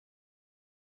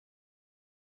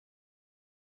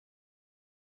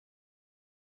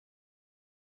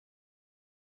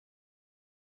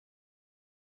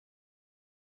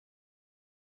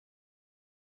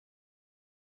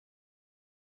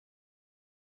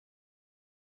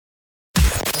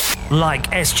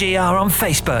Like SGR on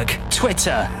Facebook,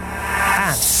 Twitter,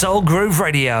 at Soul Groove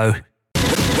Radio.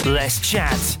 Less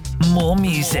chat, more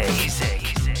music.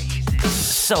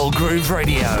 Soul Groove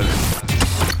Radio.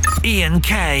 Ian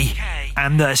K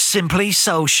and the Simply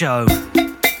Soul Show.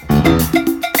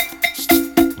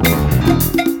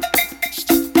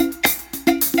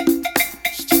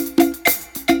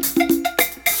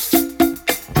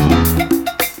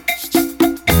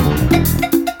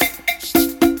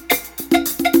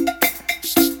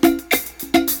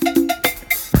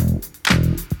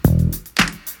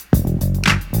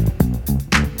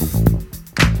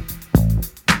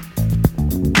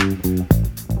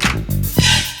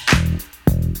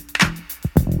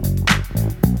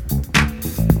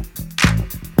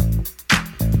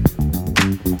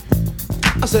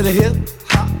 To the hip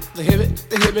hop, the hip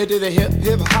it to the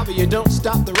hip hop. You don't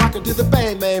stop the rocker to the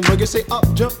bang bang boogie. Say up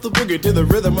jump the boogie to the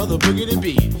rhythm of the boogie to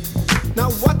beat.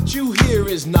 Now what you hear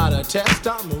is not a test.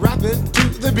 I'm rapping to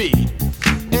the beat,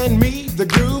 and me, the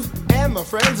groove, and my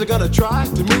friends are gonna try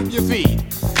to move your feet.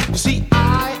 You see,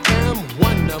 I am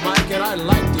Wonder Mike, and I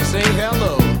like to say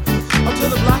hello to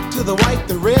the black, to the white,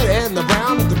 the red, and the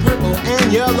brown, and the purple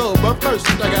and yellow. But first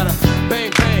I gotta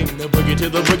bang bang the boogie to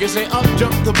the boogie. Say up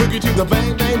jump the boogie to the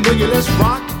bang bang boogie. Let's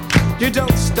rock. You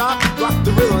don't stop. Rock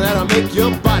the rhythm that'll make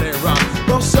your body rock.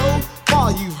 Well, so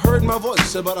far you've heard my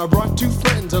voice, but I brought two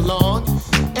friends along.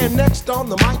 And next on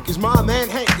the mic is my man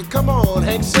Hank. Come on,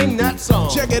 Hank, sing that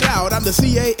song. Check it out. I'm the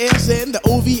CASN, the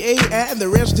OVA, and the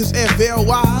rest is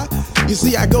FLY. You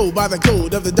see, I go by the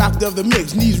code of the doctor of the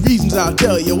mix, and these reasons I'll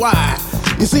tell you why.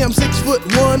 You see, I'm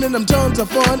 6'1" and I'm tons of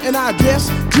fun, and I dress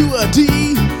to a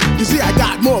D. You see, I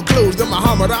got more clothes than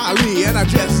Muhammad Ali, and I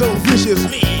dress so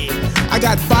viciously. I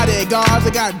got bodyguards, I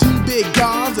got two big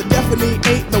guards that definitely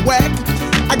ain't the whack.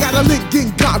 I got a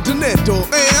Lincoln Continental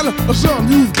and a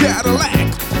sunroof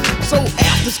Cadillac. So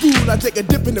after school, I take a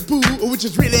dip in the pool, which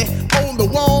is really on the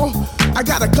wall. I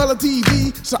got a color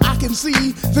TV so I can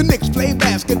see the Knicks play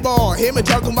basketball. Hear me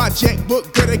talking about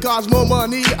checkbook, cause it costs more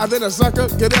money than a sucker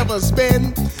could ever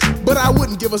spend. But I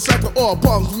wouldn't give a sucker or a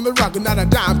punk from the rock, not a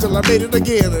dime till I made it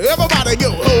again. Everybody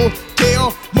go,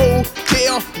 hotel,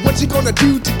 motel, what you gonna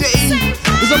do today?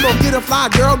 Is I'm gonna get a fly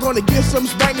girl, gonna get some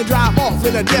spank and drive off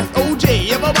in a death OJ.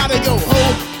 Everybody go,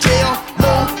 hotel,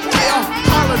 motel,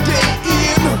 holiday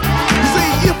inn. You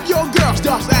see, if your girl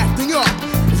starts acting up,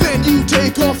 then you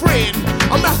take her friend.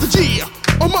 I'm Master G.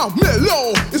 My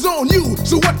mellow is on you,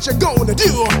 so what you gonna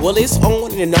do? Well, it's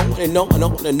on and on and on and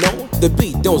on and on. The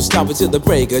beat don't stop until the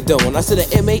break of dawn. I said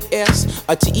a M-A-S,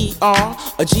 a T-E-R,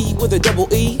 a G with a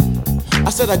double E. I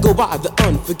said I go by the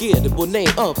unforgettable name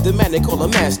of the man they call a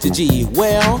Master G.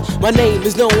 Well, my name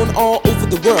is known all over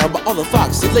the world by all the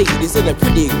foxy ladies and the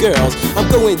pretty girls.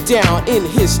 I'm going down in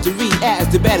history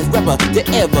as the baddest rapper that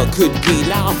ever could be.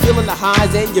 Now I'm feeling the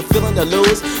highs and you're feeling the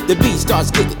lows. The beat starts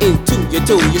getting into your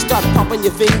toe. You start popping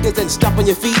your fingers and stomping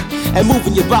your feet and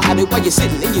moving your body while you're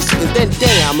sitting and you're sitting. Then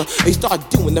damn, you start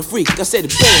doing the freak. I said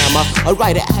bam, I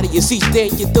ride it out of your seat. Then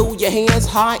you throw your hands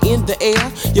high in the air.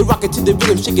 You rock it to the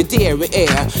rhythm, shake your dairy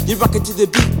air. You rock it to the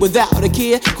beat without a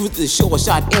care. Cruise the short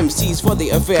shot MCs for the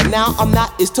affair. Now I'm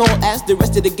not as tall as the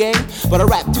rest of the gang, but I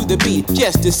rap to the beat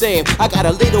just the same. I got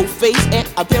a little face and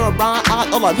a pair of rhyme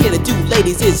eyes. All I'm here to do,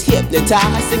 ladies, is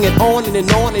hypnotize. Sing it on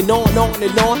and on and on and on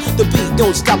and on. The beat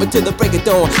don't stop until the break of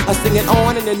dawn. I sing it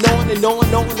on and on and on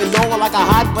and on and on like a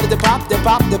hot butter. The pop, the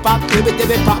pop, the pop, give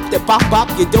it, pop, the pop, pop.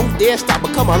 You don't dare stop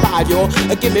or come alive, y'all.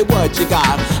 Give me what you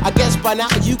got. I guess by now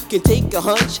you can take a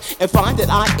hunch and find that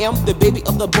I am the baby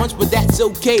of the bunch, but that's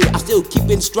okay. I still keep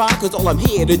in stride, cause all I'm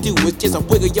here to do is just a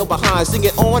wiggle your behind. Sing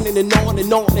it on and on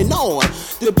and on and on.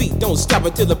 The beat don't stop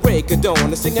until the break of dawn.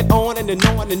 I sing it on and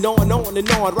on and on and on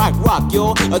and on. Rock,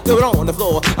 y'all. Throw it on the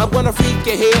floor. I'm gonna freak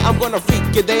you here, I'm gonna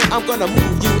freak you there. I'm gonna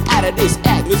move you out of this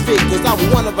atmosphere, cause I'm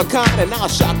one of a kind and I'll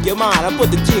shock your mind. I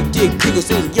put the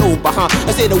jiggles in your behind.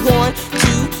 I say the 1,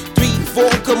 2, 3, 4,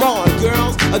 come on,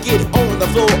 girls, get on the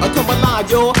floor, come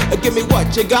alive, y'all, give me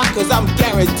what you got, cause I'm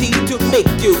guaranteed to make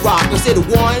you rock. I said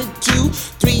 1, 2,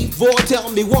 3, 4,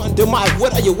 tell me Wonder Mike,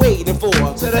 what are you waiting for?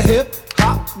 To the hip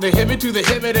hop, the hippie to the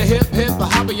hippie, the hip the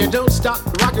hopper, you don't stop,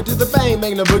 rock it to the bang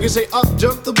bang, the boogie, say up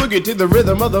jump the boogie to the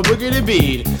rhythm of the boogie to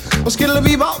beat. Well, skittle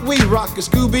bebop, we rock a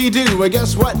Scooby-Doo, well,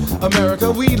 guess what,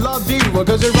 America, we love you,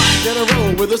 cause you rock in a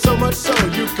row with us so much so,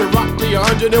 you can rock till you're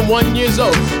 101 years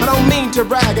old. I don't mean to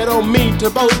brag, I don't mean to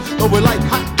boast, but we're like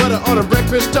hot butter on a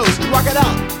breakfast toast. Rock it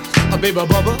out, a baby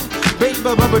bubba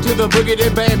to the boogie, the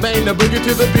bang bang, the boogie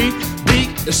to the beat.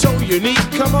 Beat is so unique.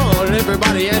 Come on,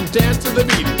 everybody, and dance to the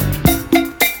beat.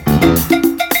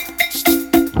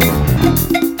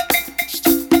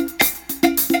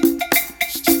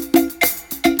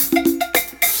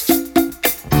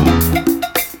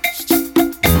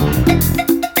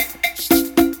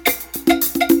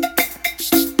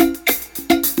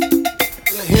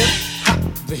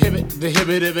 the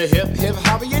hip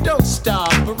hopper, you don't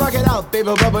stop, but rock it out, baby,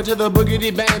 bubba to the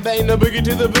boogity bang bang, the boogie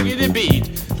to the boogity beat.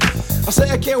 I say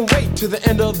I can't wait to the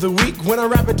end of the week when I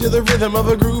rap it to the rhythm of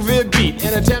a groovy beat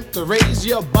and attempt to raise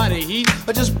your body heat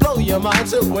or just blow your mind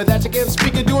so with that you can't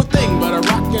speak or do a thing but a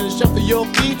rock and shuffle your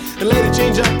feet and later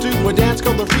change up to a dance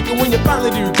called the freak. And when you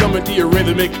finally do come into your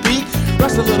rhythmic beat,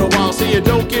 rest a little while so you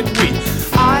don't get weak.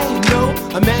 I know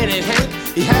a man in Hank,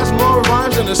 he has more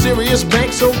rhymes than a serious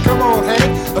bank, so come on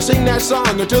Hank, I'll sing that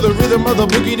song to the rhythm of the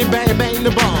boogie to bang bang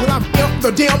the bomb. When I'm imp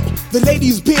the dimp, the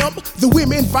ladies pimp, the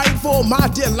women fight for my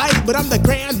delight, but I'm the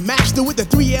grand master with the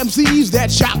 3 MCs that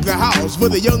shock the house for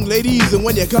the young ladies. And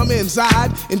when you come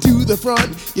inside into the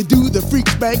front, you do the freak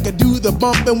spank, I do the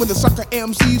bump, and when the sucker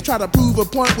MCs try to prove a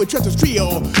point with Trevor's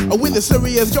trio, or with the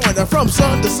serious joiner from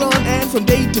sun to sun and from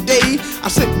day to day, I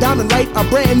sit down and write a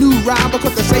brand new rhyme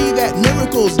because they say that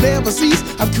miracles never cease.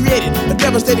 I've created a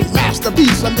devastating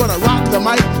masterpiece. I'm gonna rock the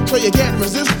mic so you can't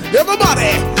resist.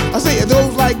 Everybody, I say it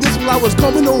goes like this. When I was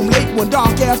coming home late one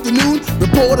dark afternoon,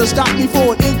 reporter stopped me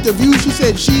for an interview. She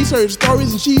said she's heard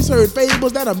stories and she's heard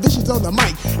fables that are vicious on the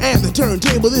mic and the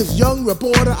turntable. This young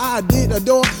reporter I did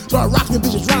adore, so I rocked the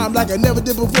vicious rhyme like I never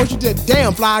did before. She said,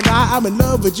 damn fly guy, I'm in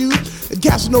love with you. The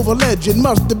Casanova legend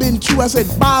must have been true. I said,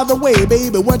 by the way,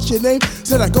 baby, what's your name?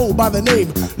 Said I go by the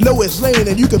name Lois Lane,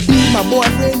 and you can be my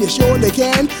boyfriend, you surely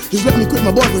can. Just let me quit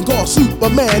my boyfriend called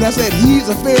Superman. I said, he's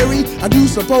a fairy, I do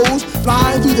suppose,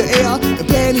 flying through the air in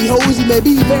pantyhose. He may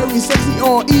be very sexy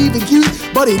or even cute,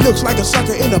 but he looks like a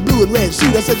sucker in a blue and red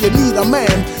suit. I said, you need a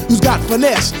man who's got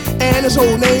finesse and his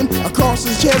whole name across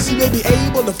his chest. He may be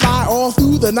able to fly all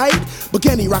through the night, but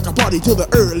can he rock a party till the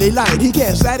early light? He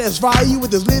can't satisfy you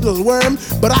with his little worm,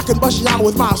 but I can bust you out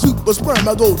with my super sperm.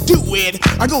 I go do it,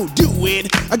 I go do it,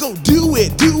 I go do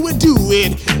it, do it, do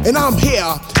it. And I'm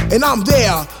here, and I'm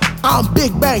there, I'm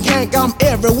Big Bang Hank, I'm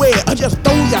everywhere. I just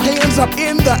throw your hands up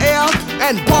in the air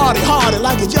and party harder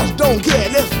like you just don't care.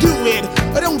 Let's do it,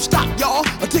 I don't stop y'all,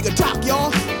 I take a talk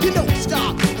y'all. You don't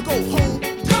stop, I go home.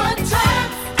 Good time.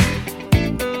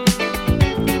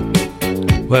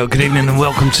 Well, good evening and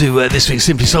welcome to this week's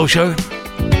Simply Soul Show.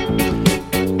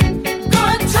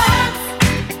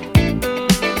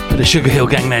 The Sugar Hill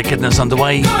Gang there getting us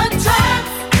underway.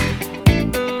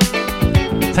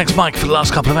 Thanks Mike for the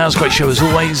last couple of hours, great show as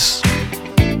always.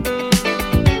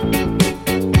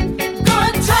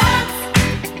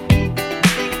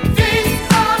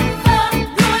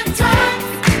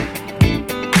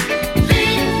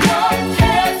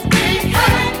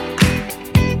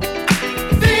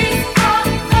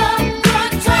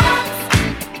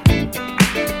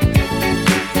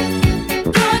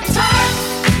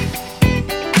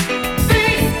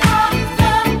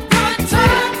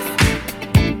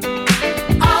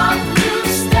 Our new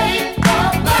state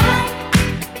of mind.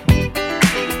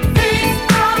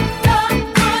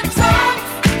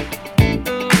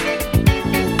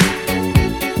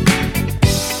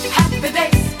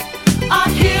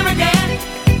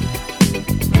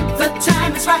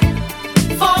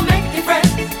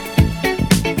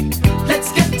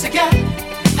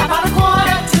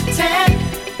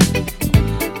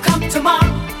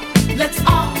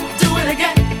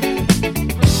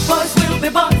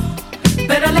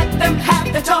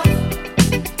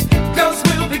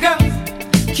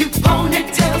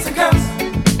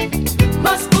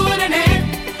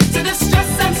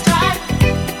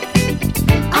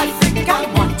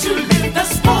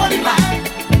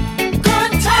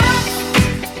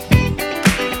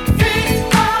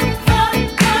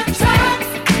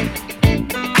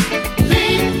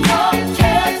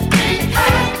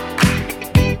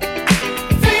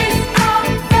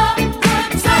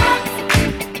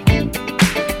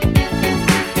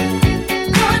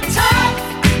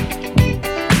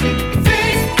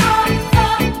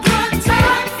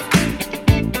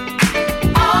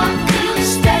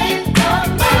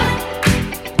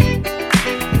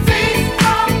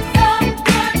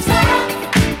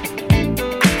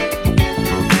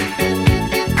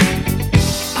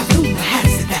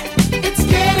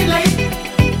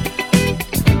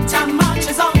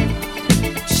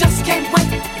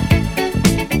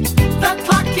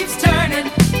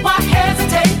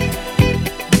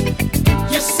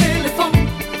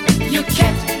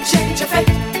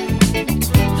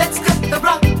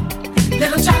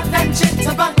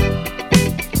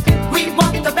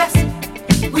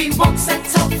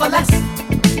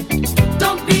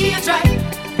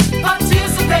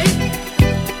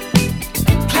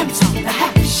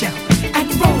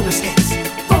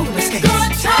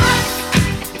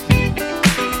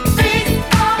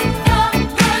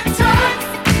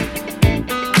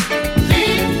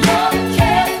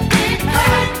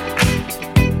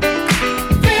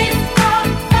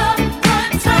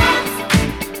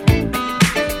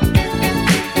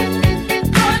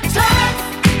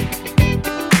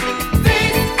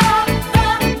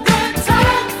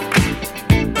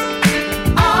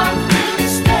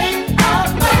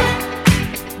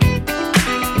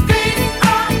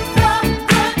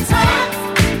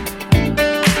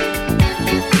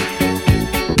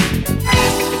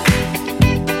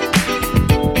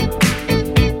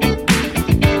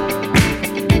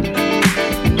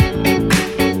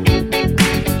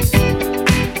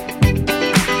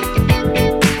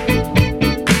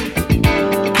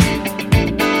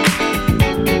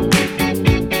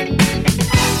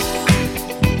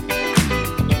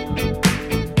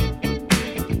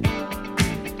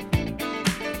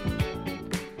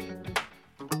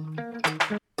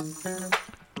 Bit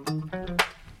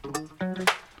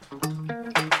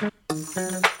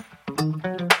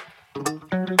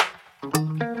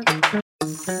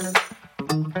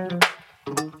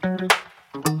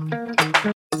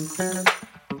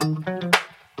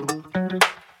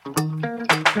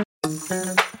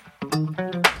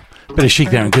of Chic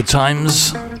there in Good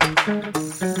Times. So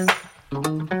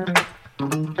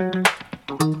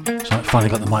I finally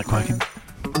got the mic working.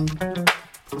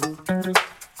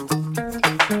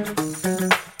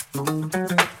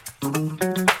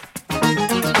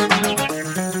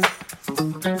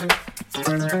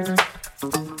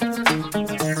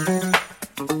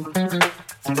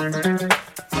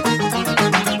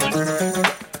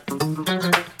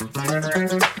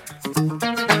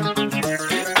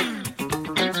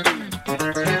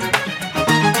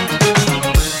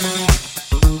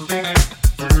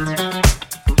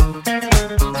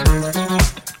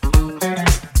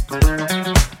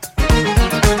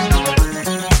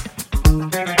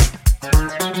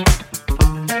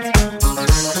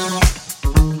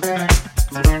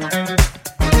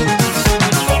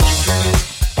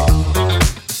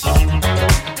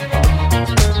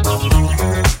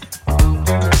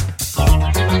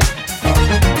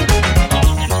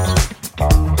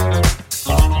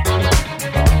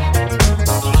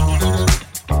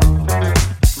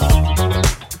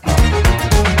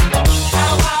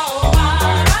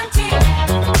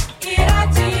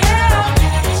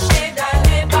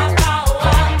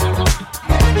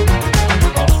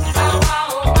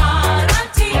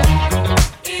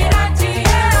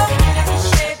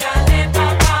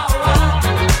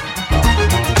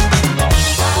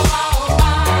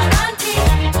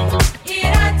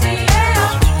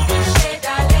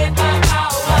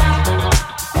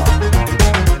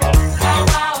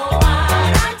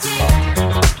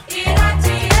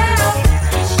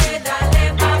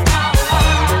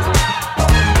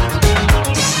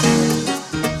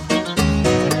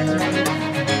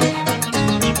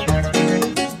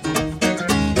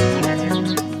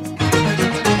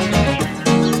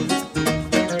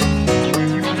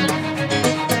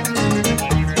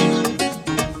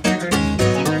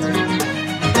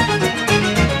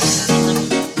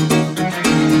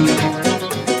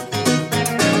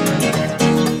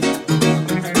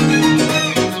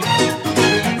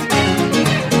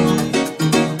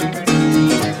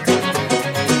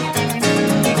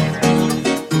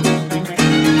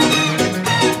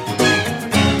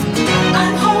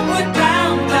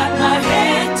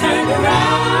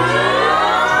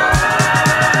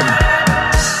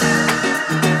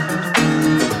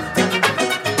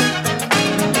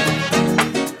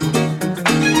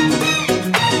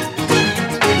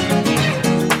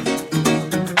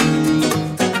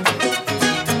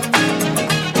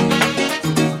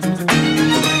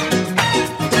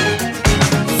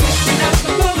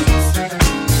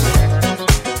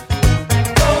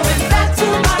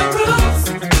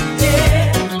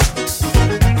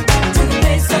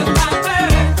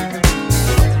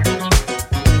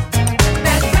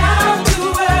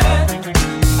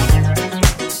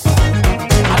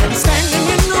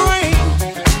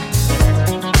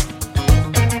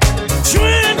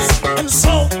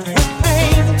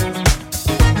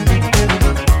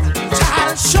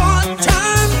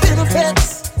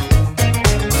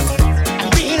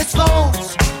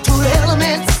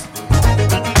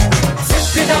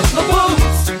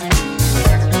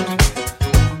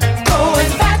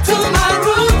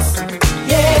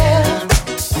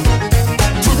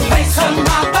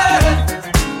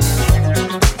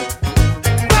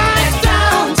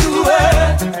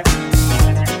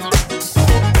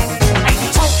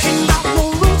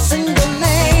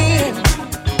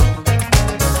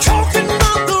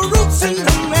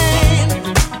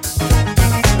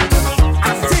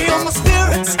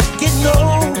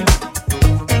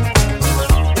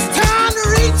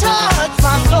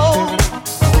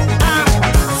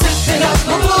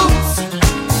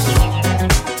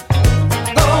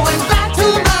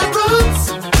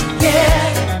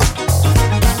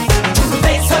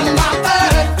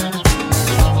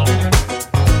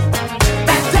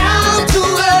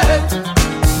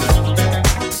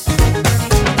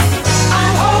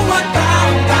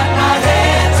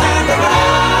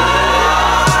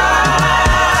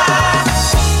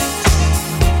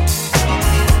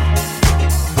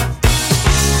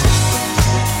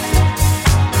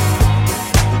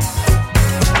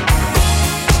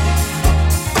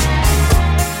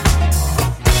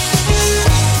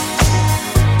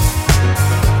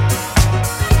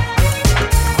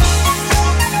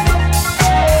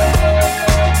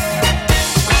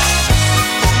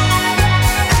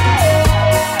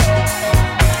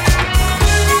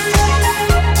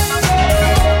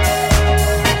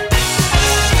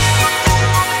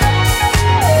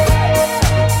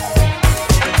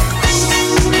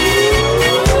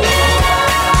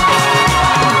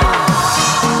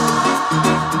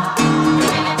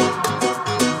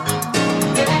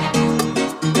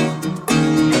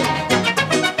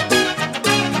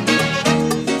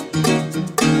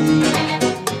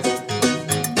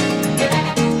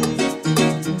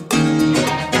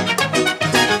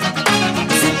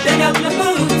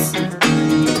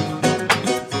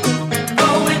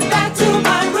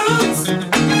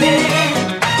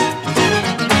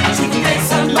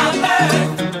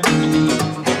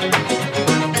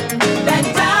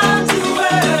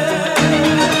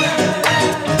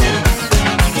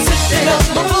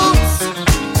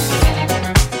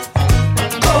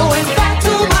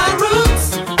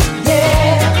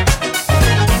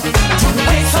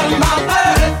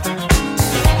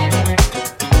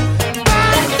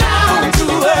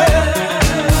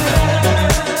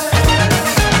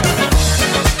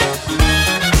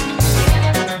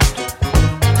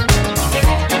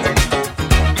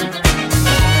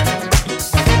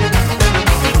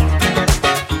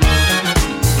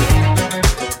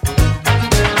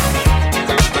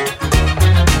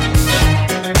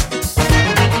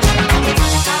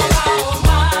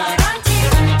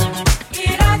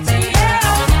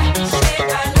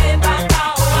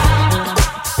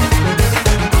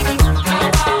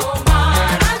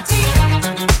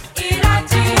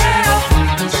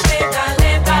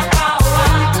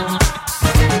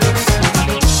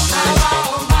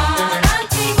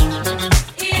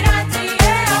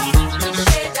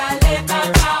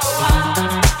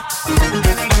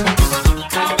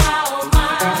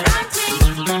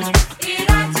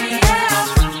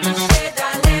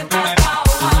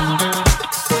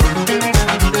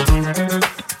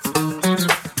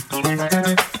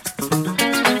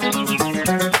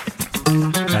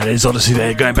 That is Odyssey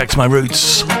there, going back to my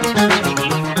roots.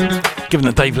 Given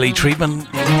the Dave Lee treatment.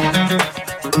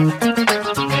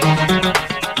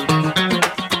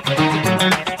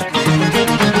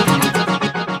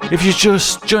 If you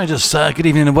just joined us, good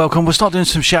evening and welcome. We'll start doing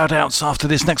some shout outs after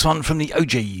this next one from the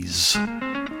OGs.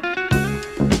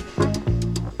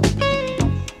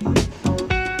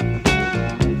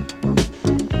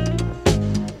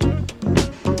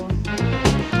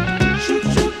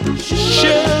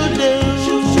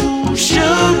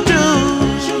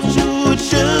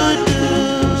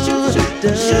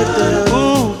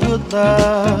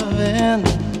 Loving.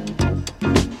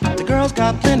 The girls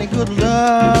got plenty good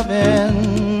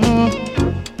loving.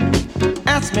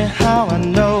 Ask me how I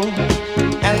know,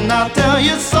 and I'll tell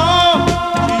you so.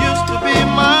 She used to be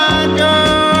my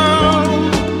girl.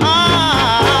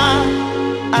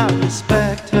 I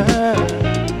respect her.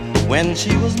 When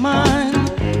she was mine,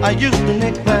 I used to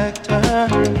neglect her.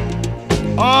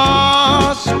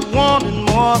 Oh, she wanted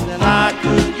more than I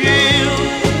could give.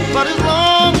 But as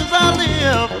long as I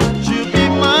live, she'll be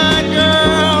my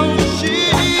girl.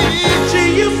 She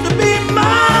used to be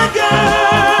my girl.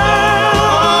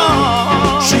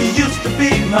 She used to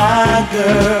be my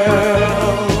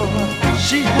girl.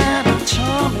 She had a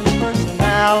charming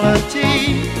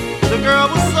personality. The girl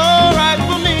was so right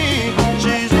for me.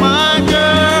 She's my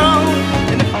girl.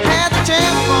 And if I had the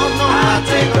chance, oh no, I'd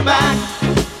take her back.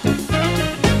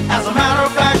 As a matter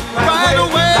of fact, right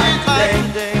away.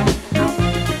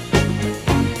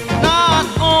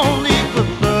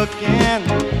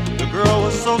 The girl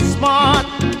was so smart,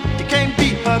 you can't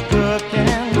beat her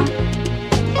cooking.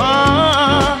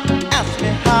 Ask me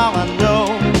how I know,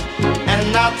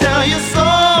 and I'll tell you so.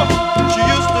 She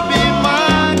used to be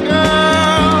my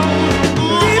girl.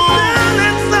 Deep down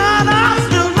inside, I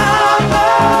still love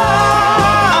her.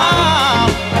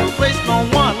 I'll place no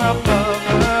one above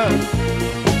her.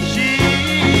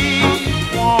 She's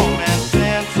warm and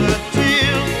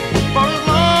sensitive. For as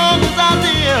long as I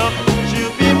live,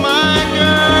 she'll be my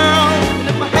girl. And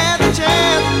if I had the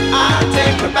chance, I'd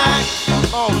take her back.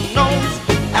 Oh no,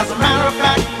 as a matter of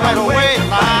fact, right away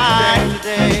like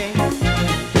today.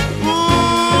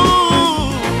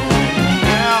 Ooh,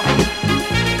 yeah.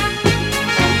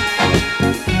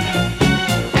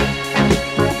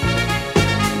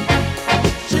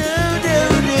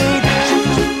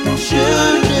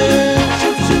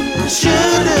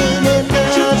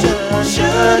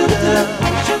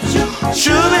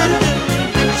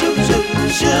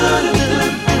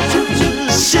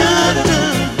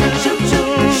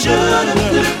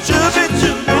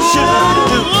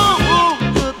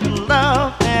 Good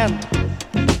love, and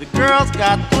the girls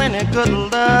got plenty good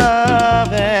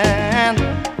love, and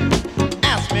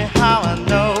ask me how I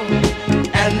know,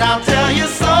 and I'll tell you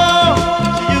so.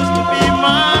 She used to be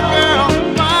my girl,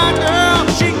 my girl.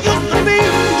 She used to be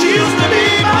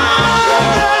my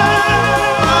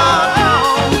girl.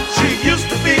 She used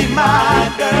to be my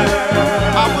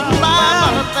girl. I wouldn't lie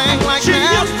about a thing like she that. She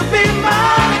used to be my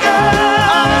girl.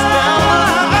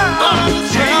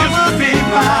 She used to be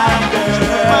my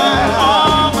girl.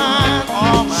 All mine,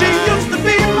 all mine. She used to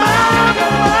be my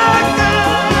girl.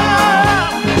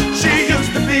 She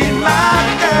used to be my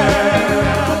girl.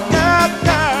 Girl,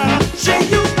 girl. She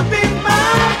used to be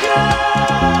my girl.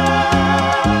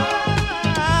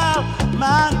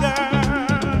 My girl.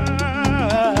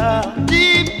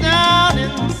 Deep down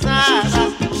inside, I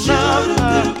love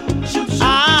her.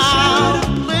 I'll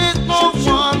place no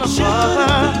one above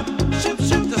her.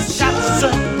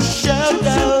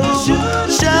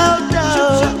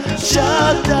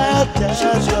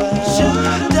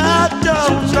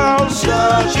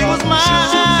 She was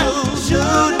mine.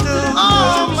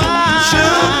 Oh, mine. She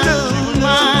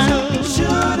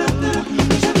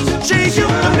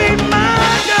used to be my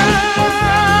girl.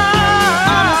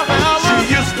 She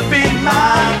used to be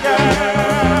my girl.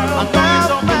 I know you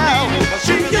don't believe me, but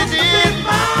she used to be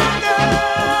my girl.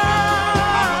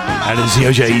 And as the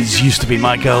OJs used to be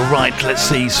my girl. Right, let's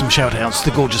see some shout outs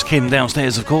to gorgeous Kim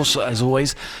downstairs, of course, as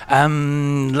always.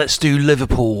 Let's do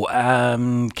Liverpool.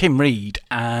 Kim Reed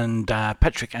and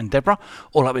Patrick and Deborah,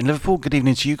 all up in Liverpool. Good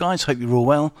evening to you guys. Hope you're all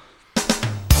well.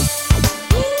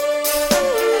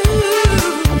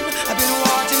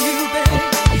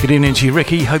 Good evening to you,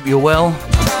 Ricky. Hope you're well.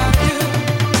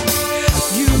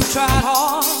 You tried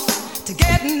hard to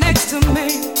get next to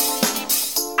me.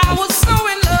 I was so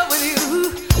in love with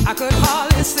you, I could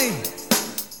hardly see.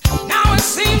 Now it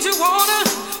seems you wanna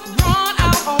run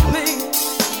out on me.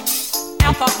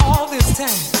 After all this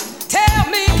time, tell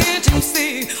me, can't you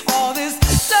see all this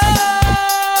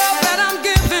love that I'm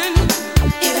giving?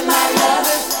 Even my love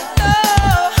is love.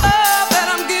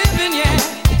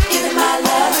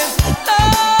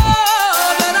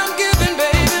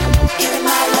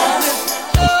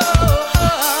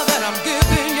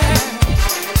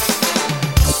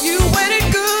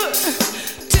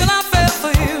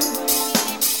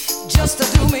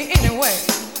 me any way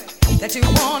that you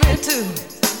wanted to.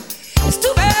 It's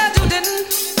too bad you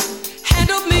didn't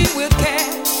handle me with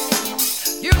care.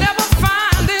 You never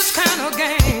find this kind of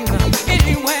game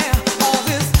anywhere. All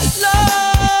this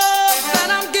love that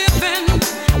I'm giving,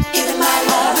 give my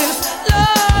love. This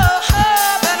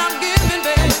love that I'm giving,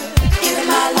 baby, give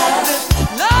my love. This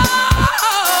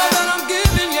love that I'm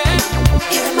giving, yeah,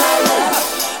 give my love.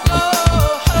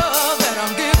 Love that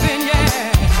I'm giving, yeah.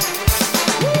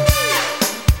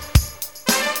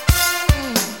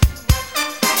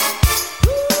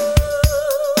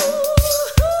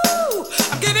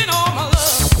 I'm giving all my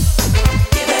love.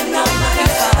 Giving all my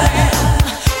love.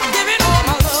 I'm giving all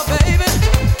my love, baby.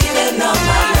 Giving all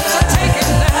my love. So take it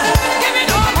now. Giving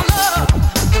all my love.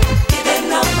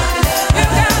 Giving all my love. You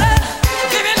got it.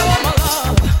 Giving all my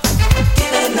love.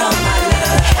 Giving all my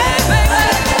love. Hey, baby.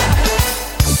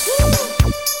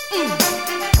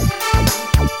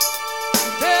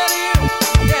 Tell you,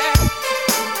 yeah.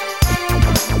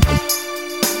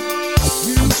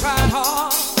 You tried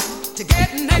hard to get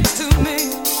next to me.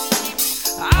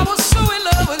 I was so in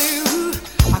love with you,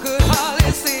 I could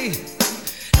hardly see.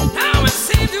 Now it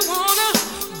seems you wanna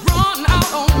run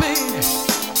out on me.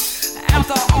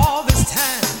 After all this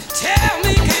time, tell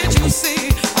me, can't you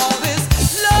see all this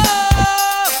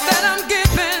love that I'm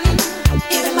giving?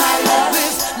 Giving my love.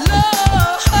 This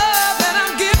love that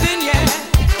I'm giving, yeah.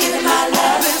 Giving my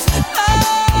love. This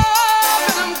love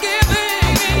that I'm giving.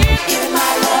 Giving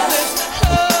my love. This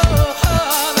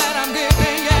love that I'm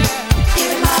giving, yeah.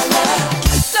 Giving my love.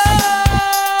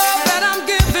 Love that I'm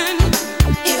giving.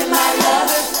 Giving my love.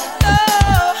 This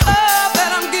love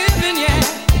that I'm giving, yeah.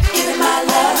 Giving my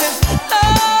love. This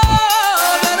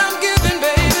love that I'm giving,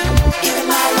 baby. Giving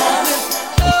my love. This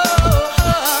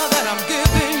love that I'm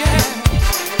giving, yeah.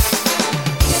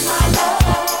 Giving my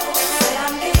love. Said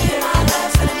I'm giving my love.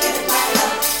 Said I'm giving my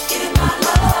love. Giving my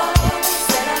love.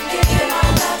 Said I'm giving my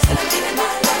love. Said I'm giving my love. Giving my love. Said I'm giving my love. Said I'm giving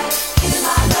my love. Giving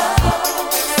my love. Said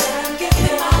I'm giving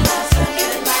my love. Said I'm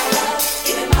giving my love.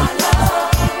 Giving my love.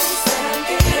 Said I'm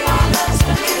giving my love.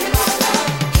 Said I'm giving my love. Giving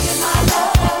my love. Said I'm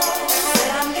giving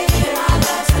my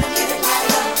love. Said I'm giving my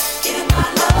love. Giving my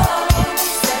love.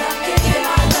 Said I'm giving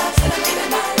my love. Said I'm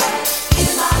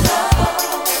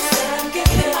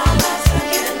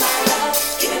giving my love.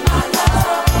 Giving my love.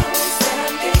 Said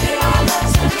I'm giving my love.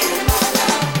 Said I'm giving my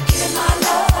love. Giving my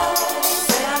love.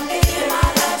 Said I'm giving my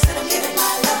love. Said I'm giving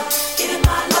my love. Giving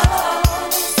my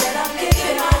love. Said I'm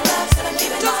giving my love. Said I'm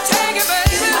giving my love. Just take it, baby.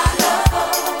 Giving my love.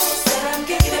 Said I'm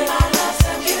giving my love.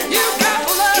 Said I'm giving my love. You got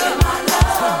love. Giving my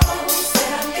love.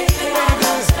 Said I'm giving my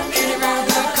love. Said I'm giving my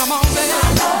love. Come on, baby. Said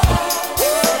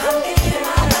I'm giving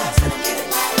my love. Said I'm giving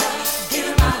my love.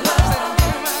 Giving my love.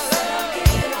 Said I'm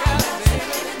giving my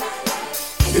love.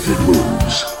 If it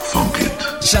moves, funk it.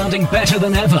 Sounding better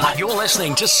than ever. You're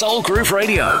listening to Soul Groove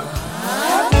Radio.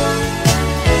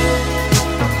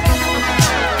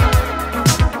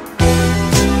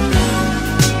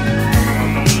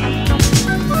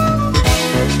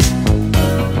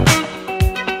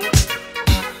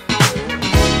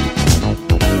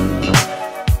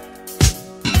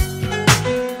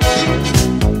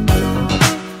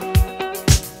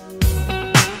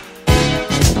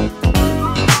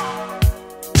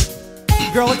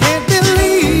 Girl, I can't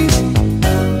believe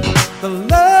the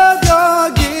love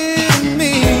you're giving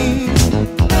me.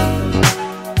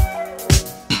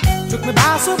 Took me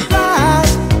by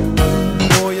surprise.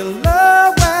 Boy, your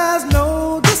love has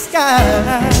no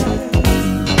disguise.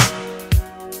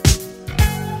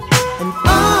 And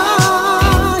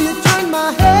you turn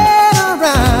my head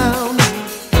around.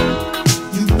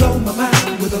 You blow my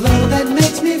mind with a love that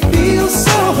makes me feel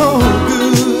so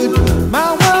good.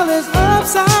 My world is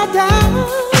upside down.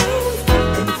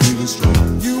 And the feeling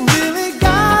strong. You really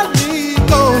got me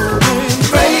going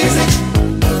crazy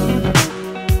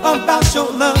about your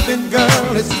loving,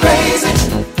 girl. It's crazy.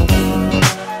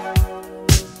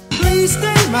 Please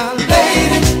stay, my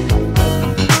lady.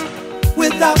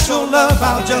 Without your love,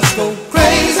 I'll just go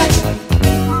crazy.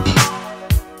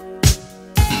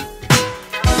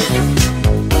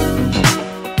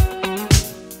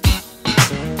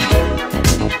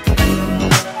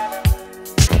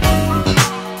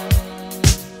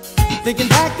 Thinking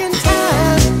back in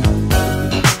time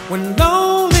when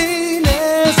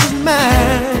loneliness was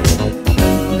mine,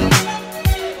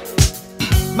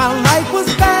 my life was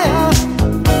bare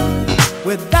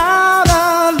without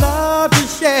a love to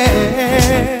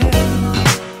share.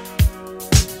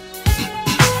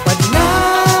 But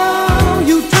now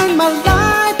you turn my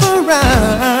life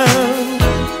around.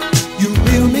 You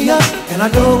build me up and I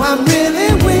know I'm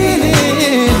really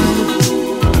winning.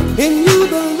 In you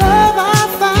the love I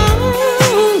found.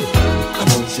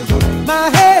 My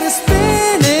head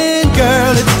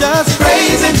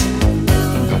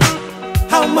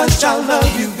much I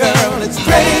love you, girl, it's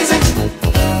crazy.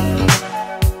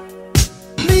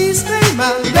 Please stay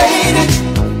my lady.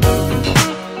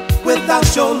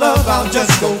 Without your love, I'll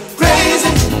just go crazy.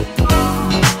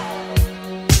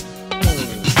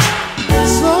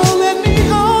 So let me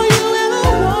hold you in a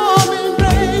warm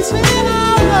embrace, and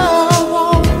our love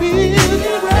won't feel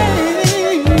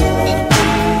erased.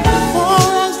 For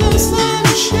as the sun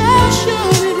shall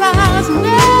surely rise,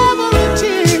 never a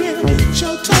tear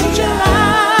shall touch your eyes.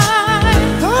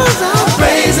 'Cause I'm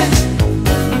crazy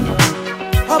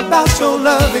about your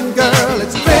loving, girl,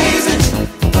 it's crazy.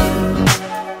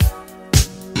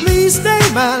 Please stay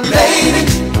my lady.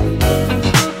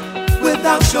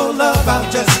 Without your love, I'll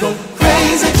just go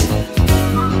crazy.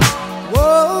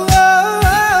 Whoa,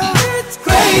 it's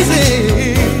crazy.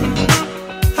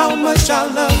 How much I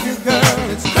love you, girl,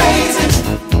 it's crazy.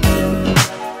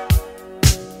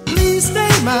 Please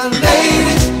stay my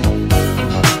lady.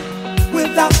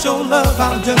 Without your love,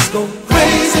 I'll just go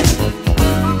crazy.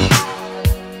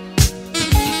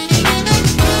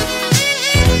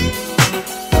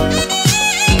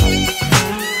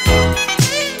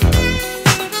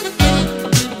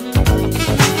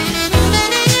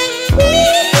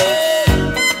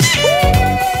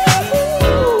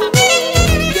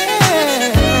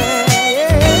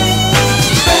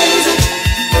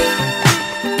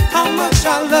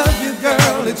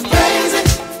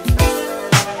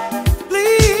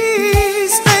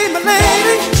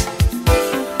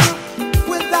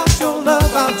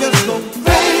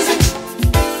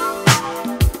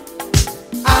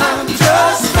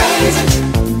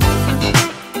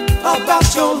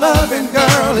 Your loving,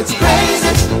 girl, it's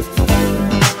crazy.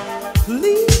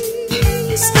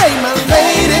 Please stay my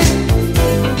lady.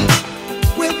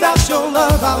 Without your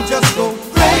love, I'll just go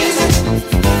crazy.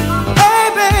 Hey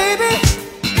baby,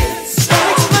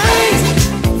 explain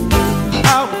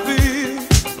how I feel.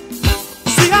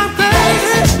 See, I'm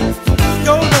crazy.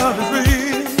 Your love is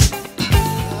real.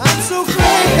 I'm so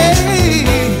crazy.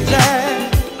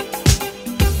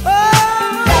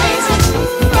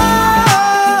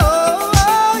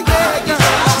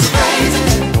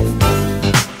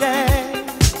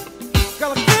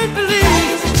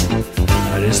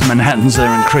 Manhattan's there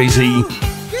and crazy.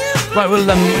 Right, we'll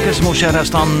get some more shout-outs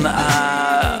done.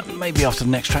 Maybe after the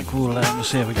next track, we'll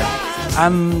see how we go. I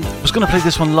was going to play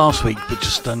this one last week, but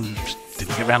just didn't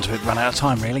get around to it. Ran out of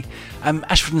time, really.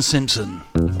 Ashford and Simpson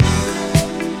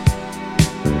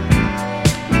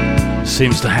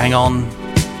seems to hang on.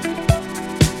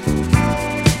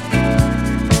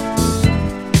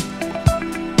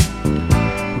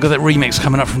 We've got that remix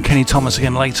coming up from Kenny Thomas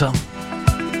again later.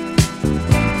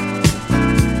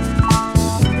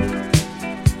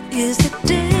 Is it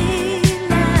daylight?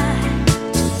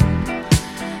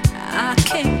 I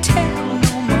can't tell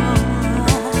no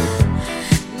more.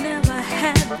 Never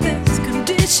had this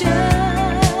condition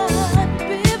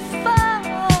before.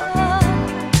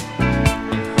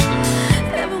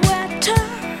 Everywhere I turn,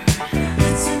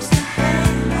 it seems to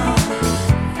hang on.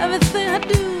 Everything I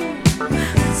do,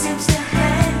 it seems to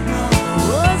hang on.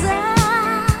 Was I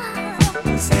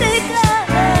mistaken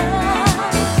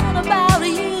about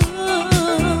you?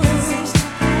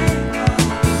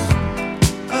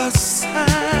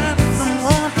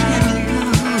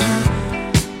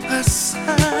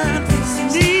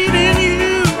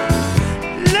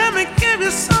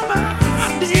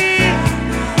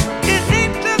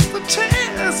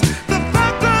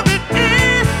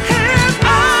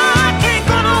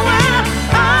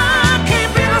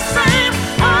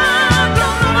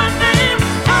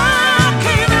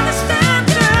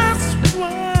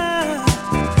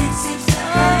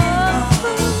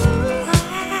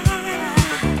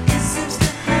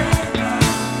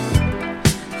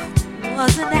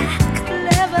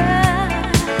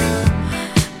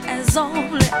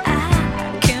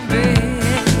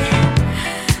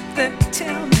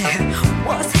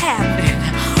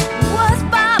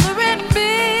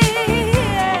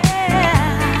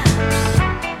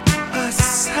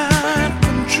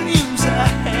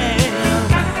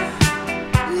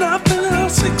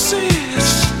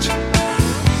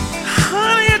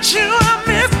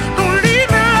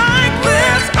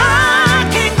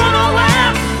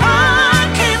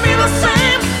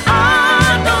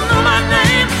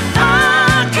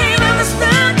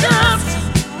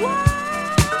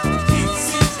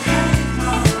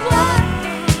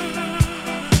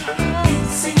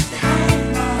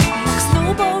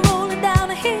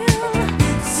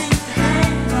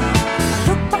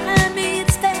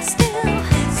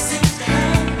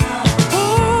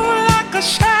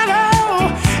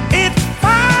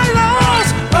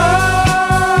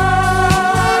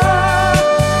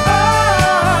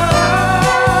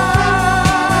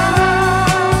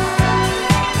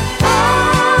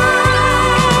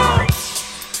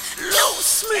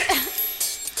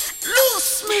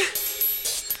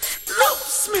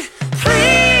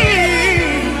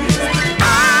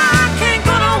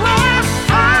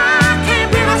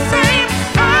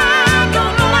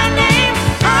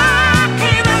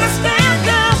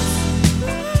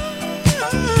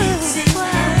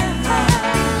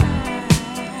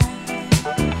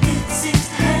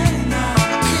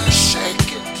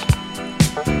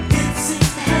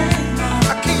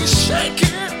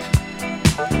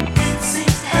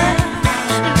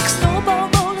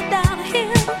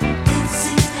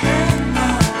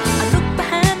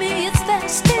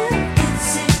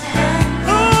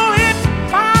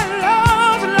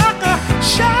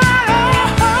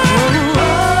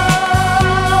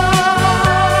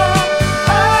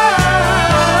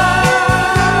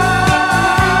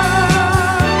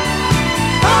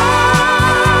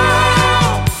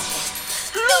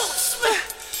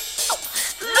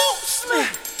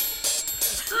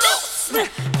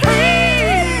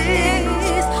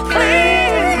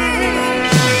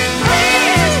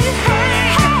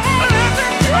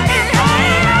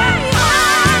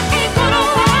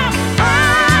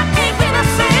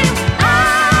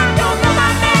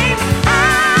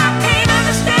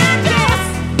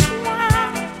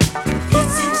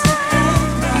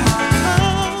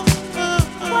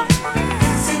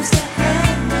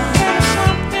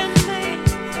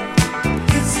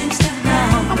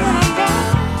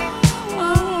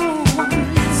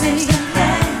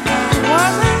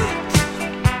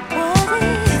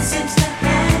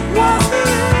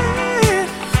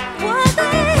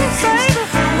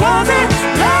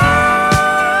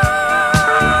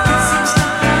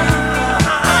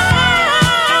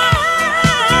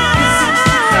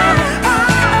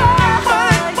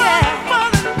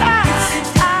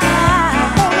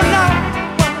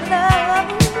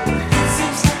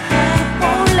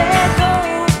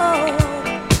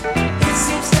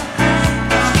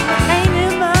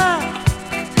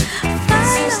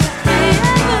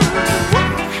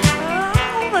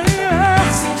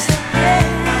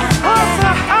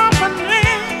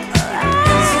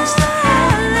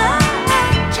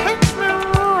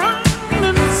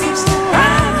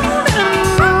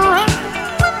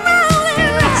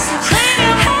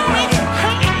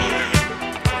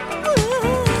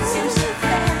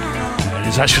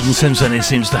 Ashford and Simpson, it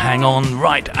seems to hang on.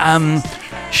 Right,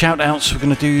 shout outs. We're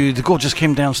going to do the gorgeous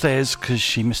Kim downstairs because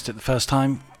she missed it the first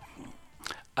time.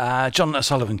 John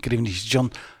O'Sullivan, good evening to you,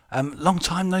 John. Long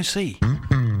time no see.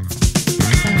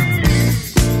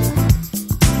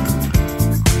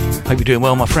 Hope you're doing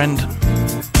well, my friend.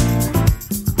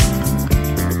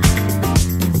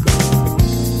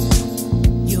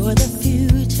 You're the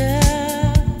future,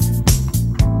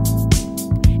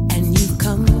 and you've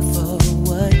come for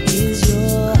what is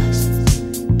yours,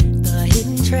 the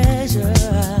hidden treasure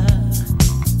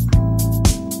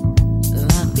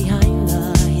locked behind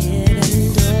the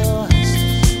hidden doors,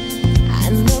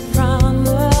 and the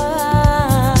promise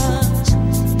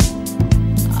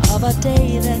of a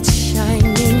day that's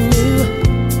shining new.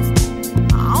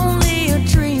 Only a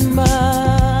dreamer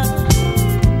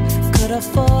could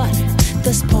afford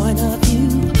this point of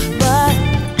view, but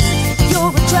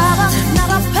you're a driver, not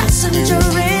a passenger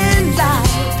in life.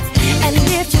 And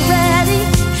if you're ready,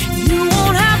 you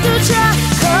won't have to try,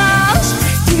 'cause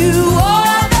you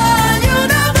are the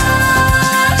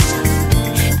universe,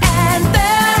 and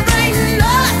there ain't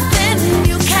nothing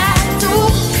you can do.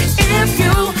 If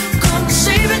you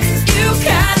conceive it, you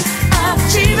can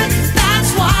achieve it.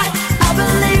 That's why I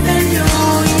believe in you.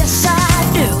 Yes, I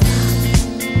do.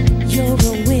 You're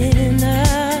a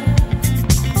winner,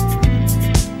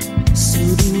 so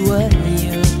do what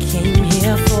you came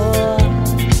here for.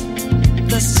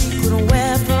 The secret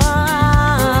weapon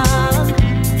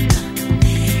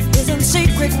isn't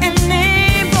secret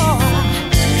anymore.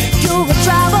 You're a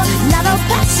driver, not a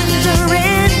passenger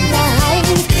in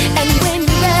life. And when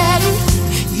you're ready,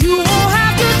 you won't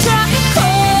have to try,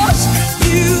 'cause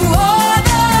you are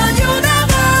the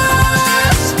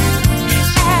universe,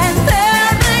 and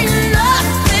there ain't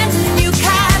nothing you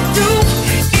can do.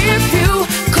 If you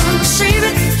conceive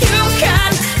it, you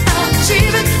can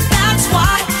achieve it. That's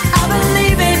why I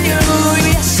believe in you.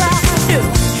 Yes, I do.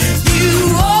 You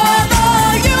are the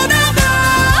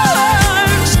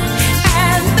universe,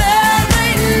 and there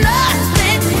ain't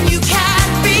nothing you can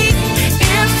be.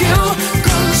 If you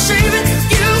conceive it,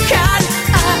 you can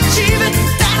achieve it.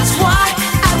 That's why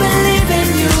I believe in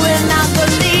you, and I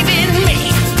believe in me.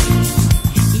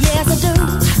 Yes, I do.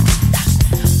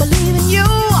 Believe in you.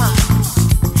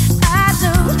 I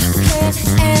do. Yes,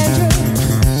 Andrew.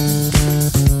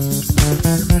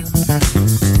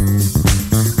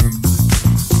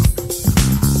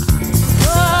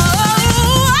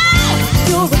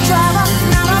 You're a driver,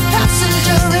 not a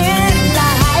passenger in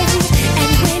life.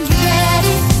 And when you're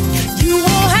ready, you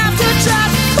won't have to try,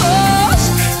 'cause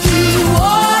you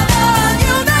are the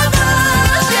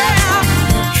universe, yeah.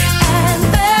 And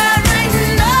there ain't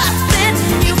nothing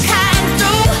you can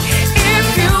do. If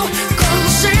you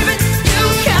conceive it, you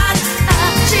can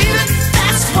achieve it.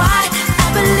 That's why I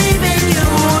believe in you.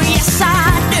 Yes, I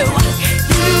do.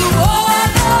 You are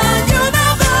the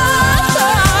universe,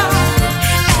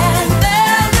 and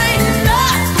there ain't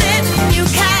nothing you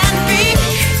can be.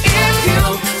 If you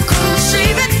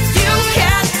conceive it, you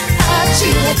can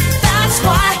achieve it. That's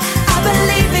why I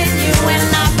believe in you, and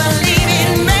I believe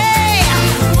in me.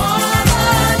 You are the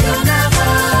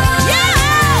universe,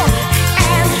 yeah.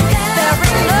 And there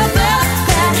ain't nothing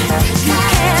that you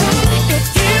can. If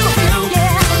you,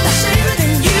 yeah, conceive it,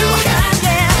 then you can,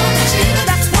 yeah, achieve it.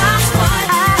 That's why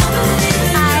I believe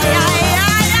in you.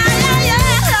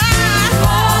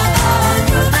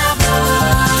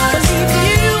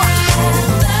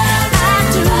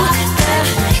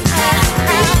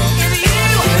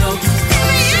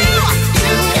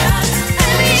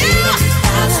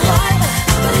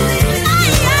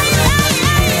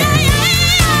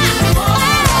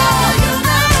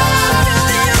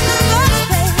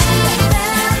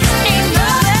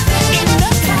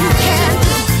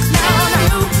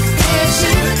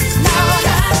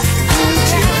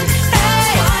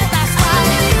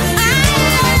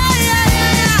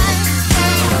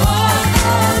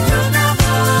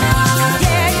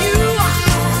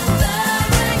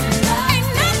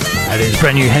 That is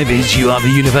brand new Heavies, You Are the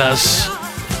Universe.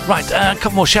 Right, a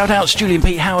couple more shout outs. Julian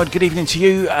Pete Howard, good evening to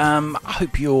you. I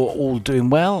hope you're all doing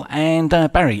well. And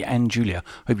Barry and Julia,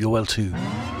 hope you're well too.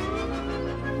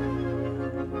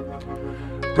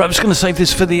 Right, I was going to save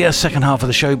this for the second half of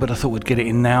the show, but I thought we'd get it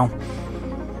in now.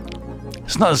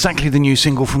 It's not exactly the new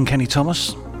single from Kenny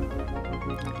Thomas.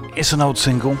 It's an old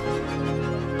single.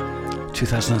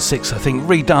 2006, I think,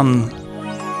 redone.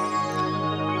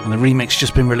 And the remix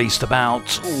just been released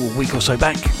about a week or so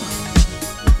back.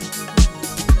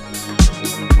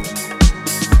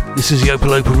 This is the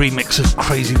Opolopo remix of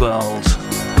Crazy World.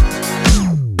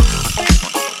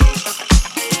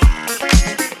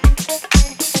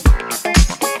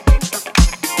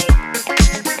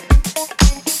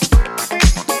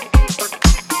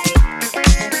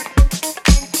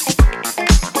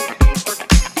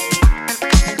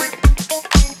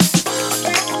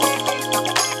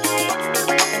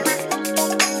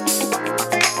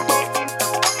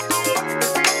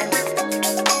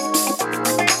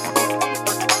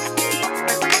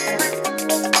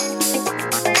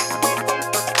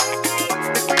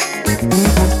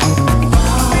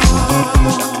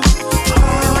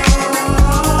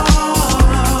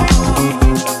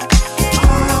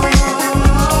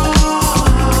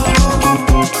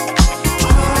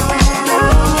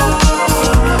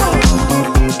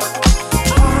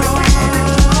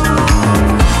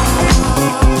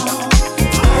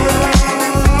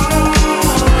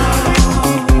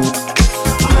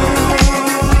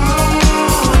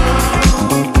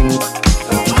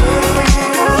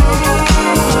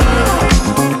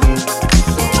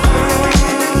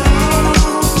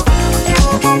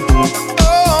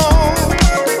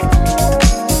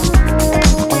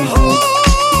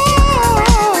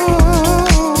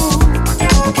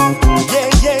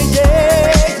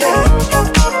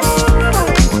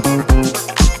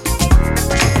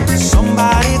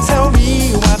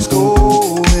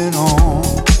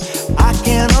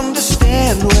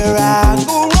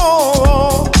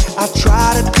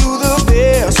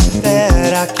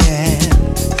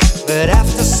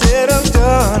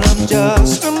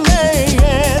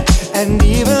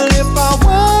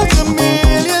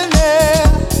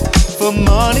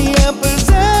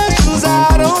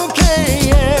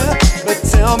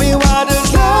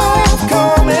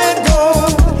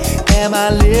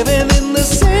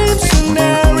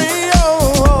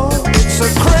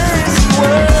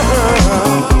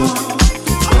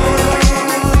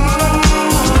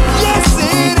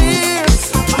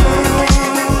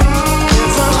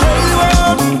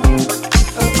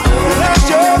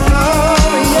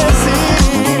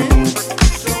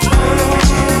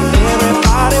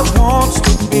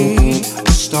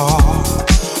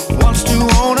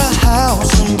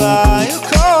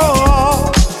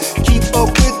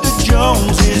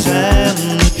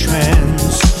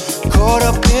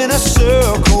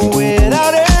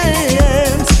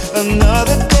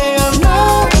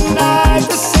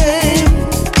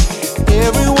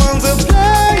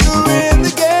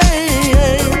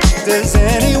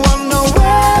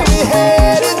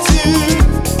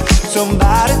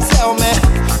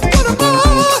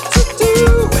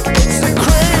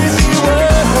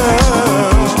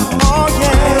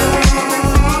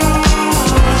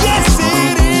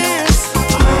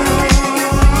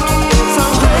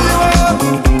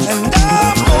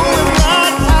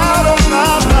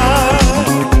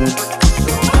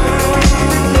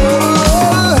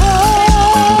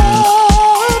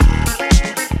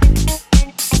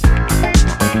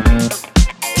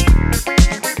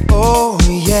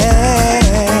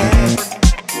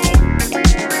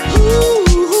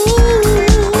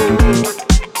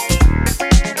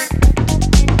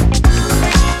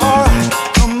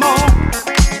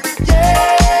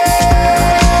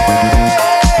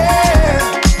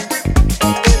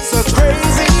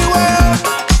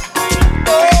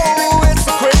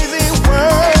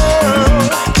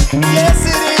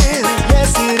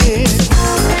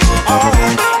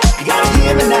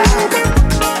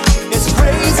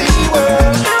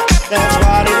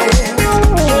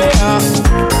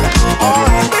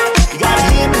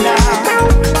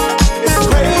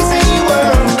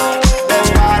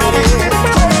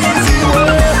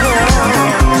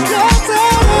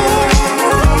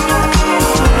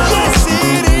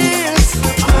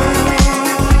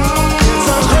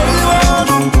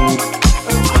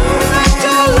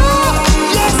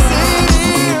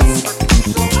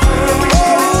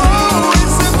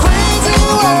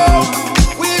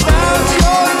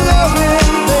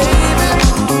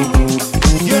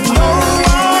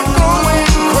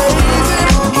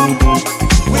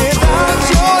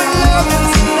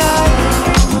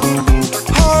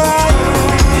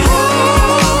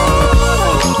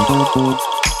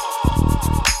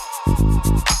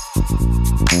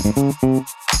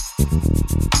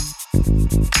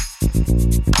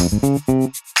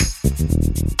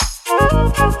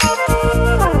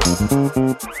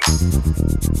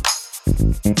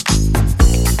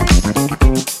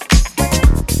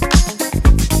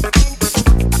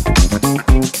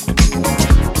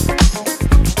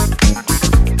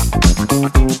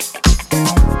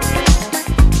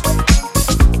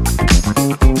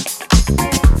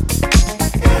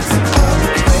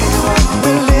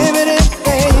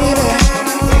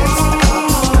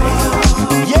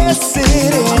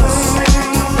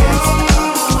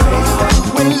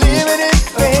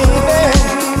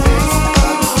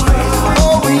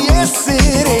 Yes,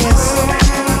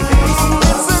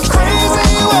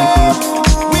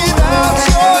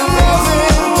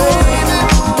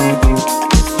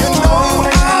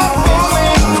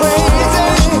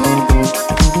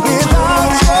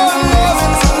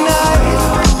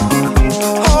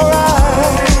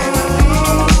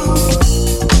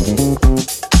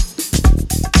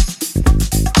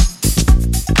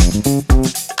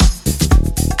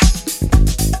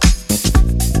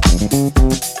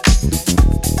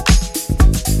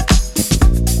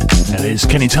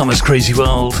 Thomas Crazy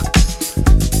World,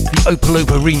 the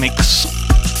Opolopo remix.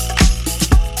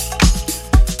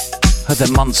 Heard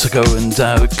that months ago and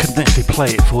couldn't actually play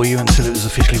it for you until it was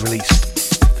officially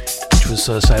released, which was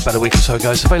say about a week or so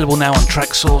ago. It's available now on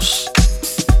Traxsource.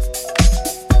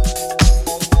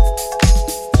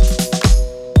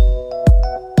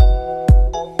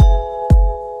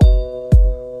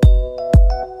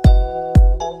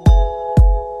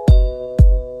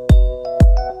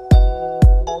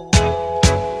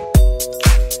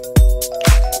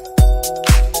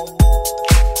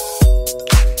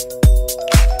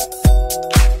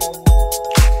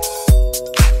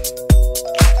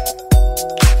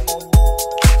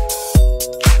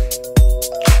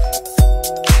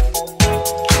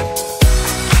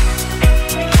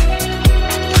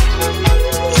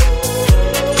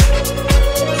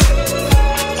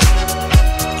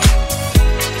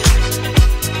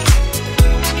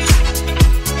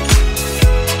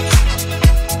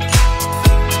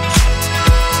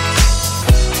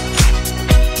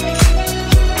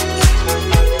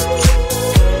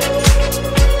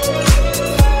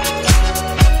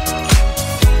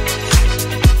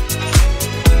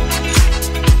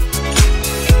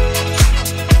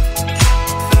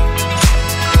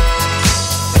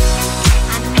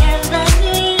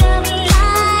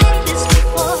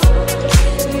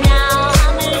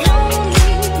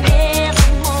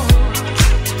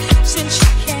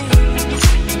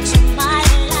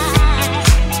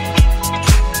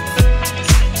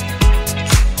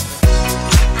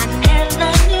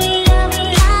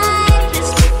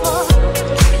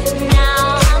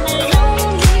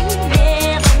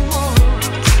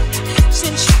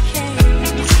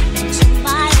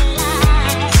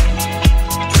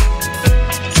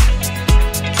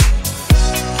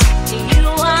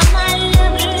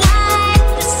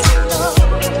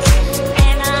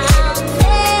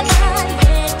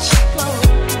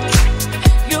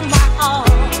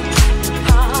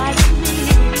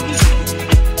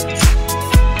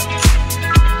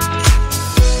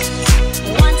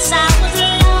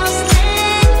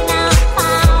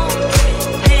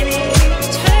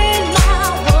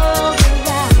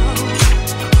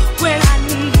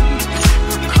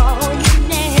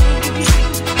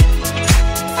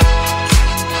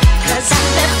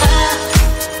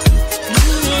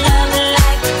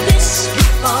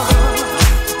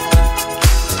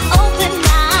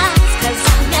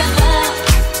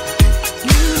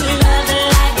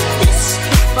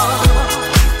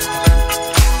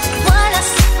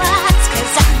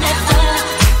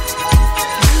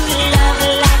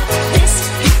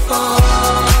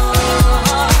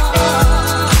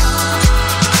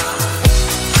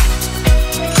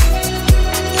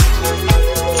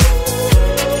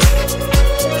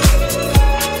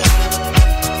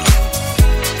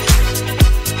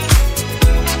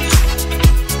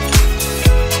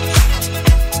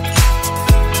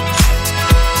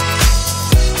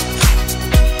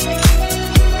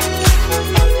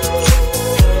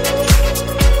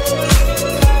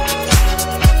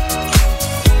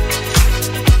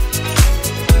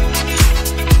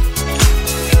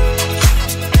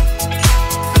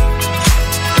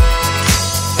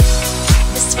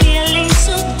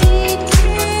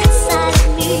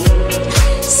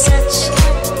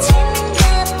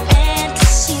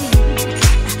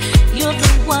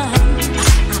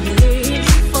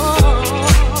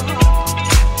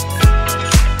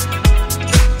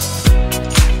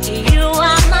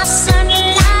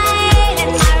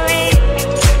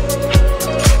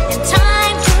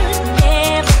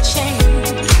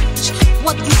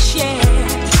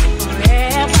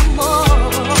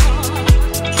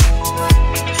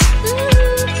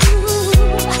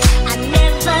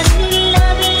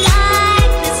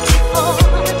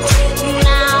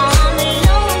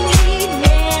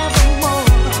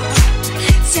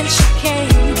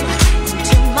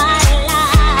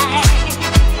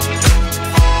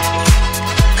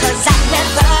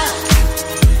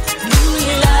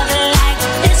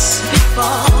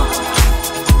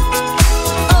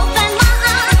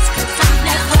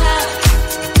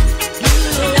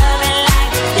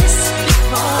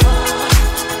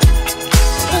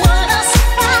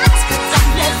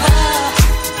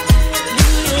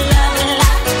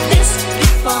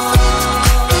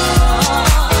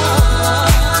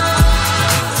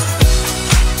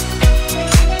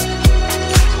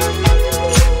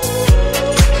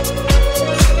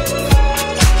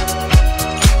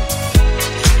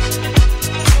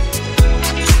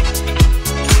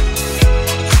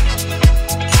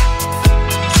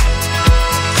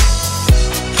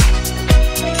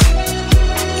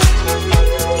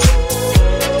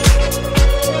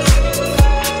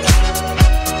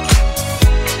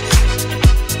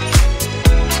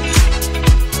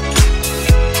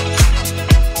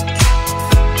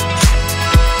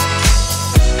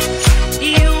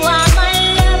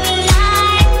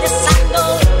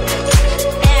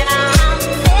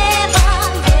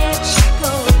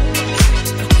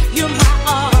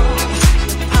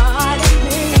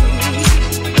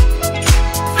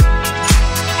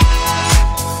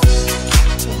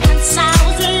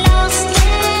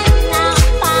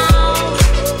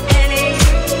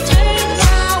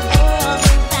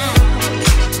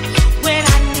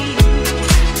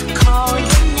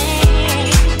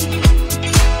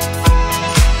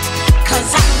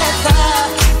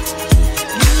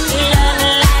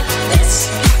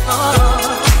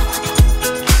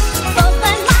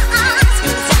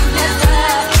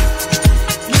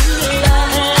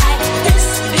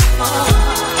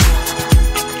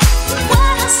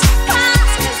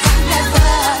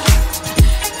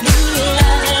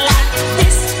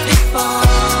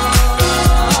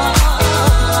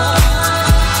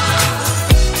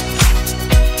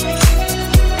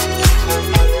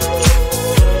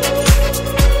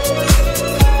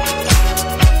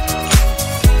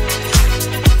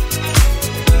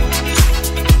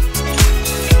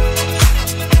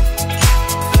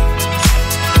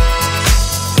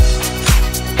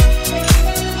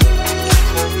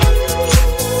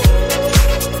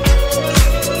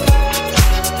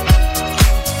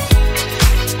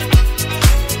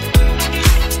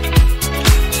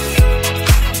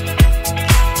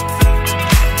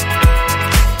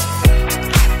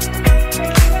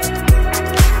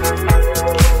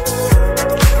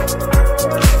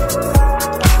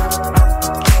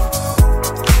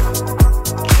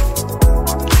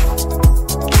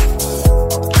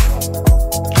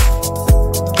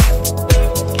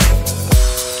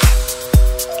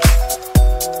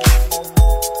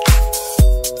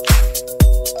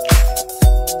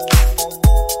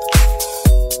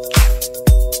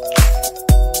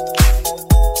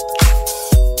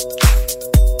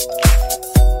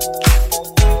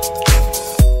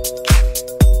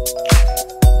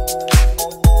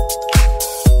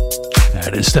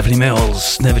 Stephanie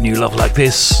Mills, Never Knew Love Like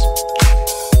This.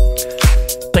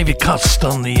 David Kust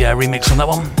on the remix on that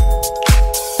one.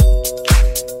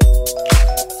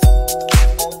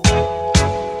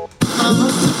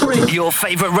 Your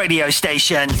favourite radio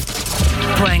station,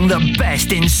 playing the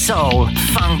best in soul,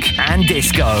 funk and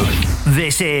disco.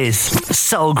 This is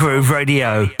Soul Groove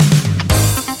Radio.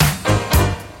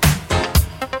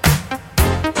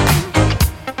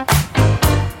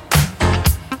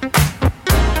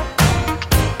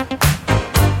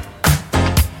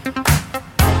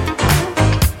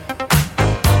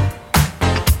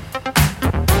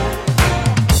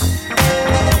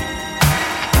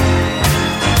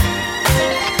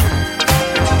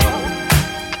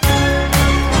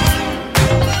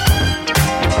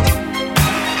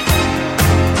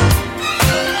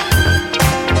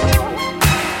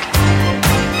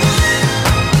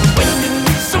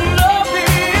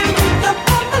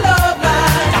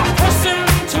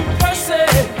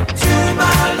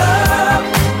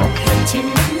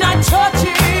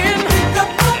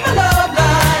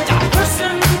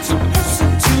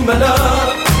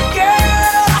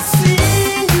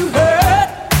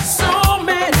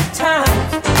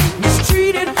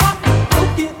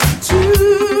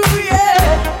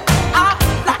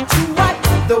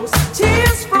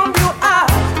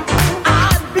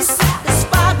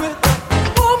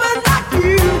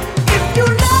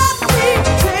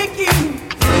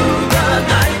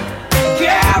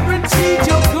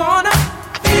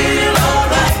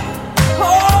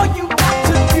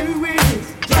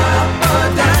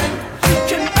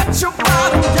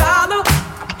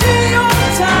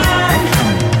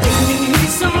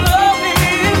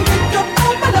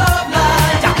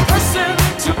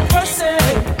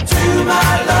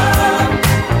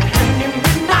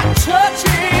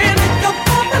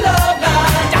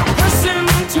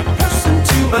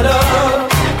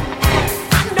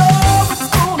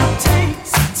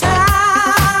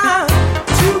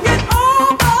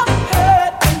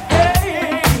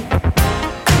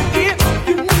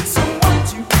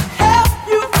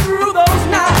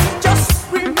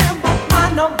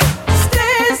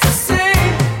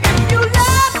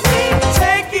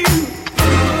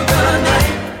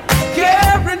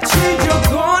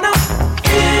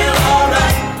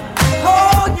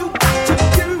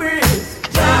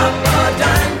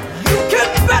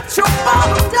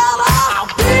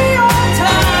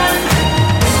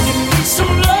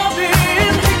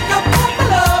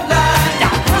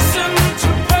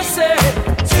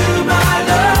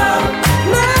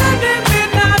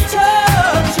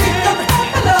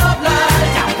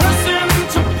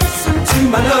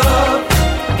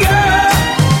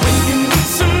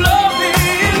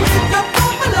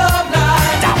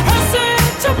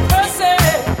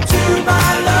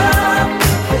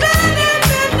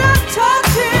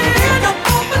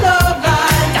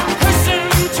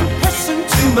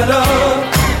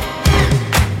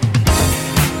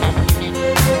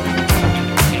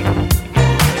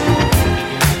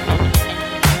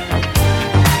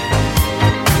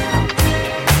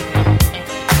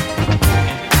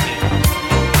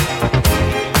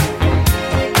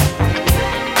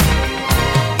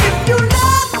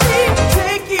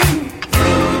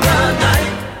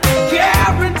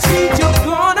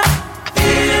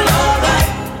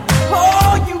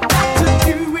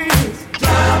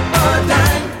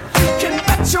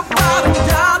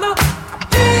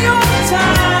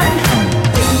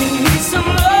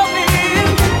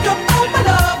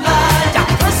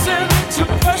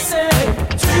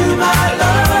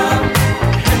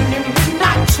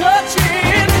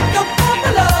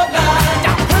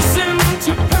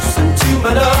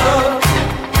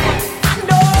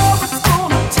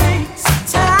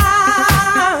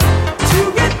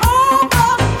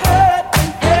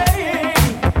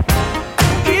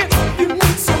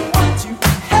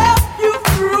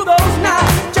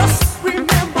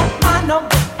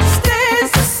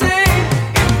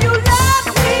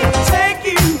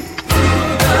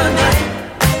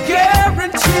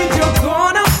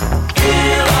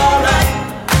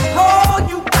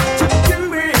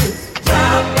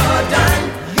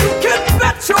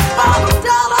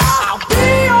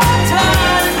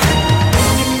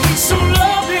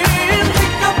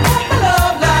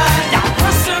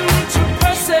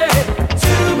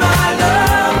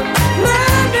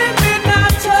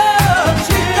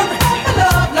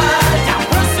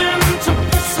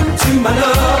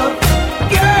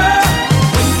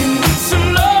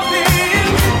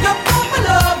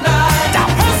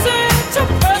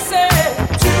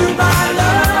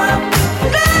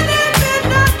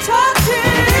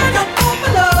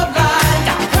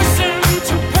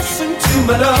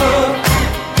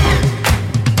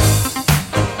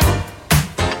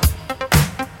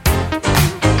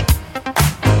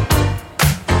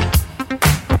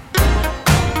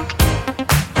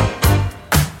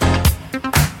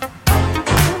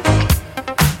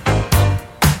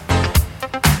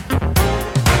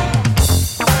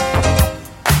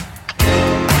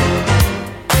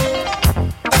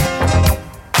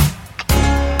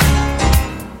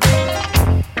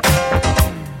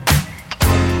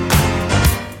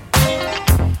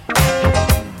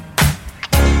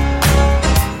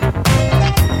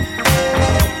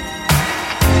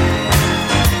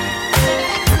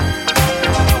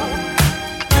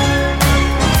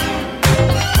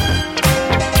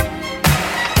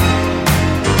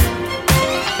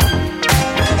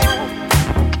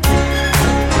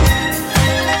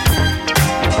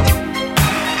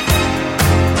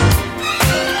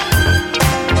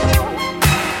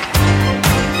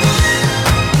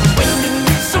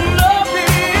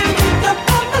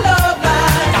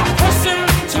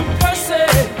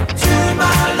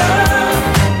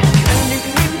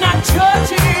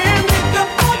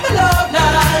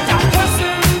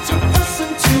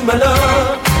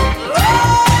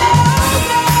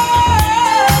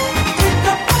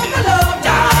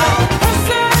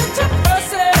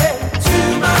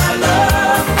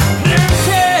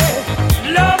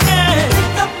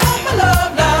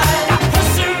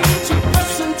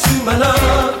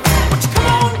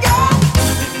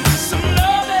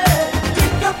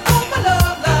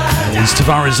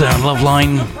 Tavares there on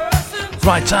Loveline.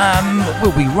 Right,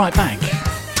 we'll be right back.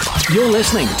 You're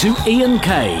listening to Ian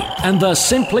K and the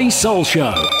Simply Soul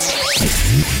Show.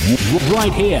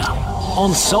 Right here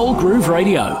on Soul Groove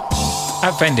Radio.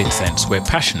 At Vending Sense, we're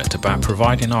passionate about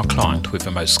providing our client with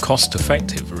the most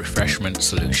cost-effective refreshment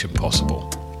solution possible.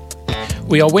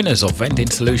 We are winners of Vending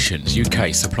Solutions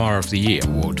UK Supplier of the Year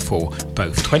award for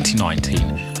both 2019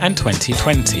 and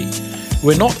 2020.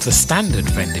 We're not the standard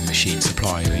vending machine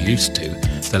supplier you're used to.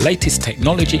 The latest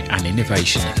technology and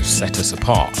innovation have set us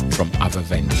apart from other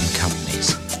vending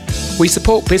companies. We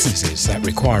support businesses that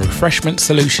require refreshment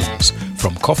solutions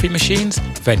from coffee machines,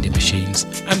 vending machines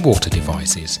and water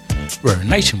devices. We're a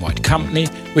nationwide company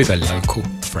with a local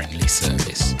friendly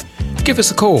service. Give us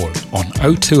a call on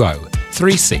 020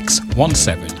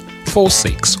 3617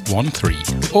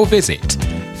 4613 or visit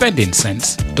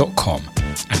vendingsense.com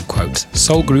and quote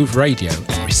Soul Groove Radio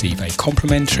and receive a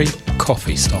complimentary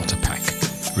coffee starter pack.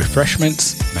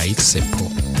 Refreshments made simple.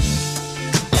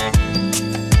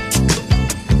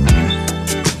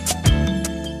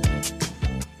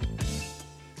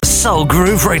 Soul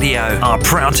Groove Radio are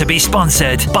proud to be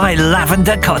sponsored by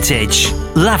Lavender Cottage.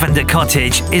 Lavender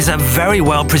Cottage is a very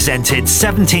well presented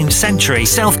 17th century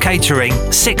self-catering,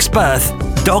 6-berth,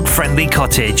 dog-friendly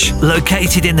cottage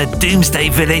located in the Doomsday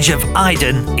village of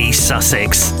Iden, East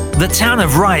Sussex. The town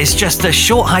of Rye is just a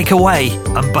short hike away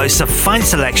and boasts a fine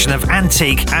selection of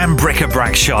antique and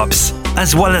bric-a-brac shops,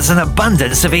 as well as an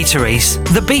abundance of eateries.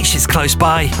 The beach is close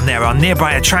by and there are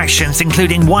nearby attractions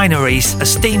including wineries, a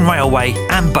steam railway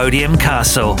and Bodiam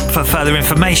Castle. For further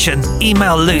information,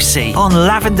 email Lucy on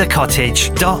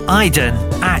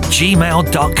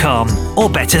lavendercottage.iden@gmail.com or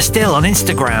better still on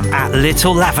Instagram at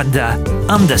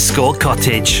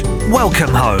littlelavender_cottage.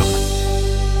 Welcome home.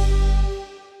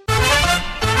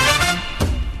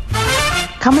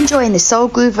 Come and join the Soul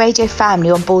Groove Radio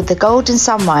family on board the Golden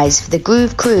Sunrise for the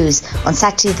Groove Cruise on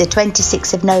Saturday the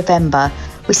 26th of November.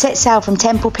 We set sail from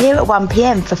Temple Pier at 1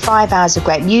 p.m. for 5 hours of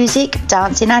great music,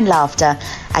 dancing and laughter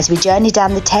as we journey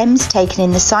down the Thames, taking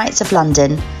in the sights of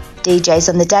London. DJs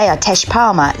on the day are Tesh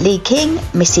Palmer, Lee King,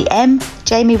 Missy M,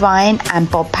 Jamie Ryan and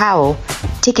Bob Powell.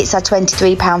 Tickets are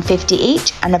 £23.50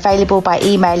 each and available by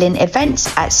emailing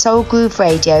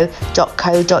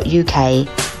events@soulgrooveradio.co.uk.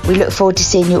 We look forward to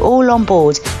seeing you all on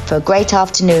board for a great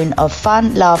afternoon of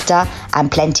fun, laughter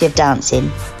and plenty of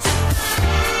dancing.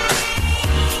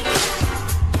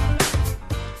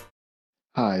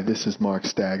 Hi, this is Mark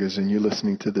Staggers and you're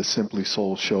listening to the Simply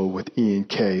Soul Show with Ian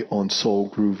K on Soul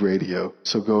Groove Radio.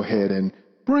 So go ahead and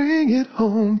bring it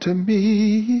home to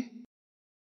me.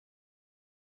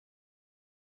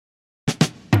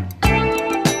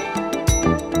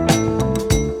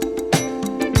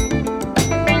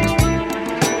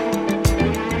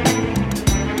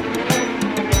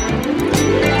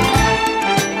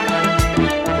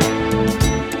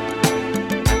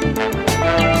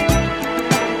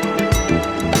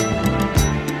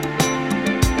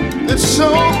 It's so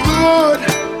good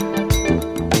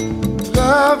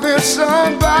loving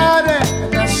somebody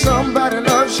and that somebody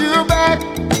loves you back.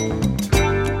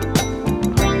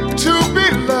 To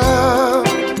be loved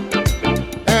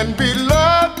and be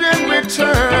loved in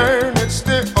return, it's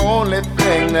the only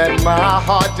thing that my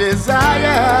heart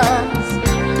desires.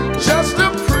 Just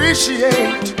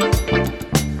appreciate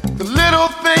the little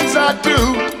things I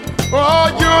do. Oh,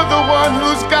 you're the one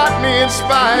who's got me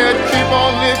inspired. Keep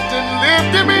on lifting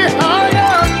me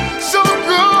higher. So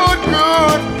good,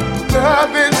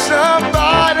 loving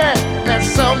somebody and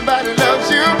somebody loves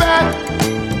you back.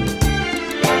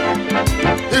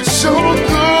 It's so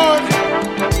good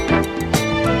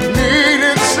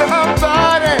needing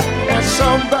somebody and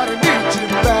somebody needs you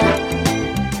back.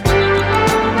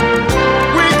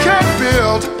 We can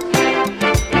build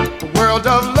a world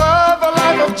of love, a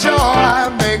life of joy,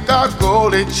 make our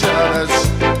goal each other's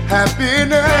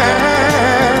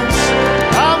happiness.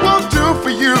 I will do for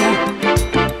you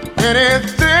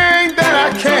anything that I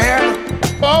can.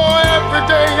 Oh, every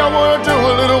day I want to do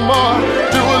a little more,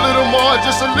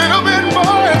 just a little bit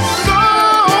more. It's so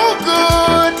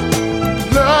good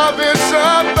loving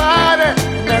somebody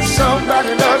and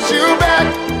somebody loves you back,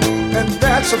 and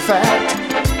that's a fact.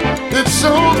 It's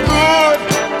so good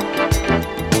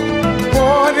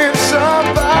wanting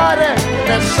somebody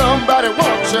and somebody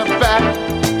wants you back.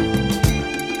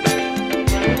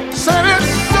 Said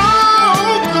it's so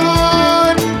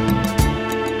good.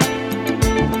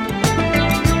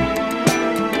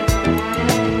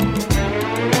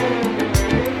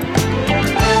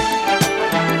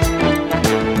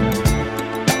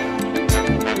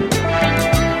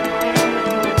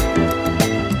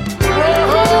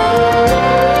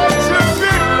 Oh, to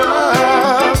be loved.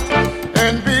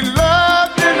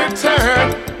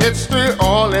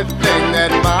 only thing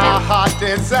that my heart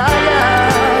desires.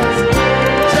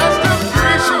 Just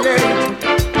appreciate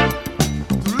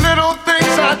the little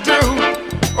things I do.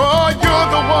 Oh, you're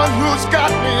the one who's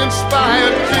got me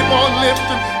inspired. Keep on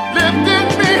lifting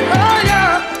me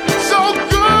higher. So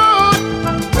good,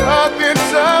 loving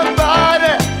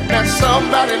somebody, and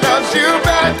somebody loves you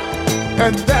back,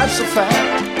 and that's a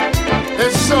fact.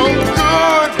 It's so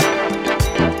good,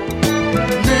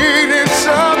 needing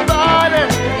somebody,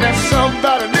 and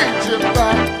somebody needs you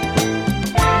back.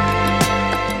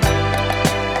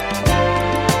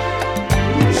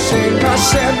 Say now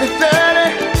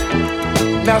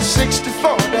 70-30, now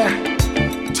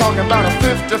 60-40, talking about a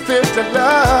 50-50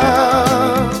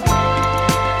 love.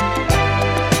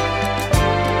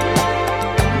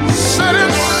 Said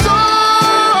it's so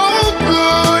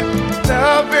good,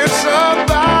 loving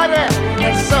somebody,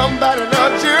 and somebody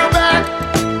loves you back,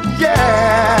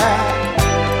 yeah.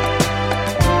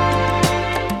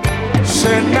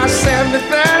 Said now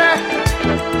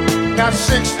 70-30, now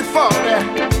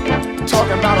 60-40,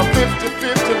 talking about a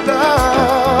 50-50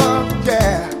 love,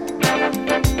 yeah.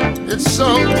 It's so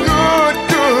good,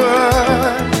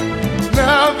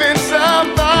 loving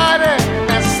somebody,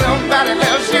 and somebody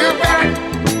loves you back.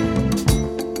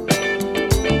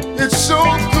 It's so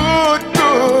good.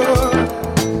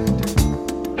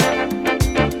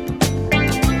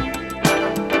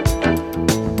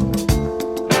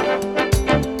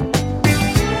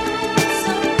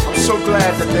 I'm so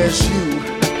glad that there's you.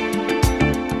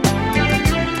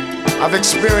 I've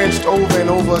experienced over and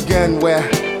over again where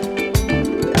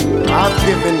I've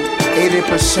given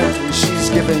 80% and she's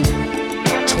given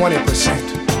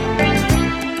 20%.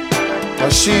 Or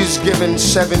she's given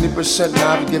 70% and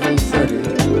I've given 30%.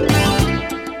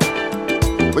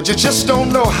 But you just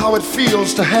don't know how it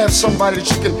feels to have somebody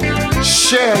that you can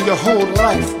share your whole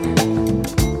life with.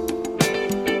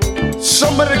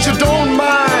 Somebody that you don't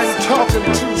mind talking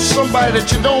to, somebody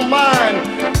that you don't mind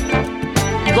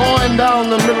going down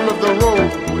the middle of the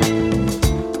road with.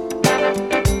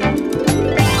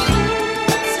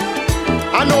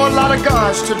 I know a lot of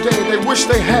guys today, they wish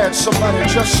they had somebody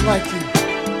just like you.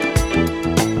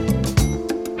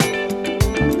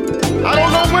 I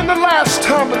don't know when the last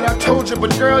time that I told you,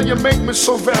 but girl, you make me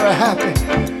so very happy.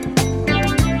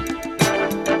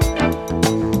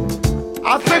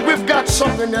 I think we've got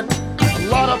something that a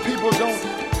lot of people don't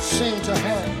seem to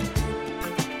have.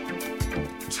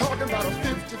 Talking about a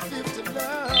 50-50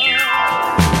 love.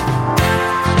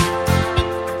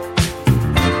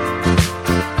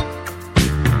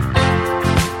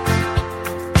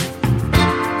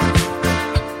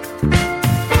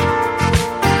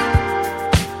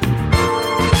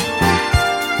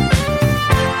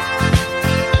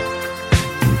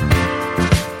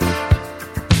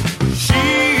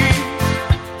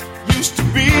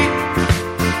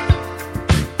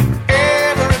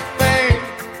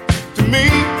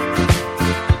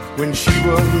 When she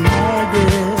was my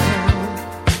girl,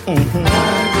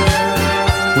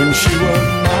 when she was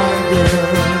my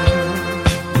girl,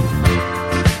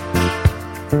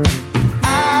 I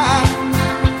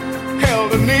held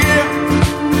her near,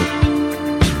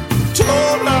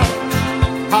 told her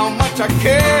how much I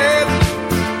cared.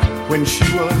 When she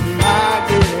was my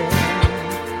girl,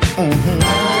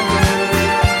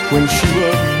 when she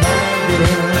was my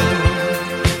girl.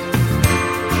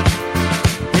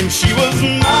 She was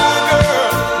my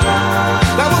girl.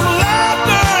 There was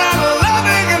laughter and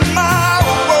loving in my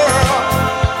world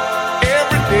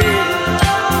every day.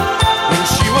 When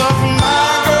she was my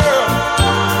girl,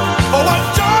 oh what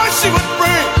joy she would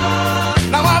bring.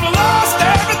 Now I've lost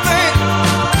everything.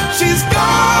 She's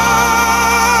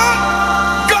gone,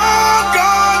 gone,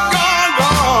 gone, gone,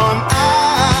 gone. I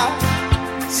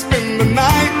spend the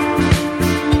night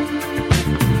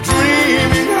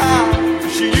dreaming how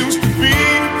she used to be.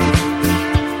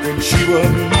 She was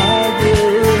my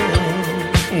girl,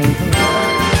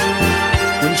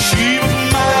 when she was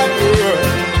my girl.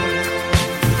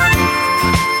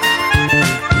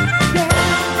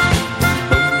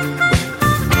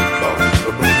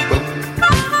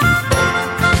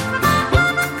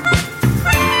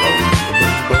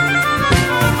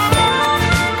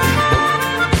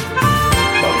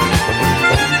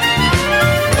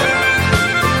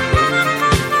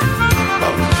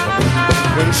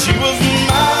 When she was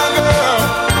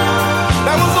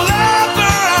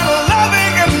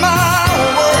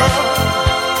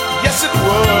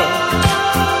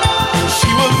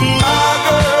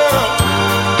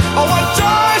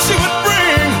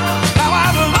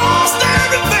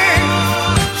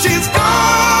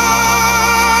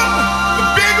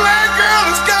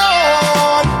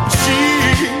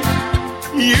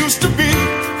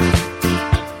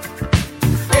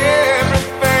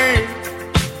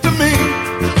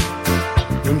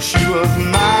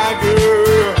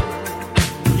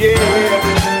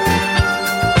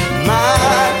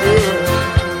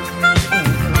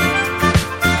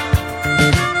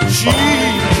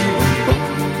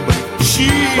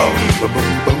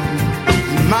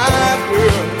my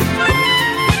girl.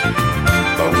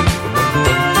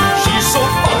 She's so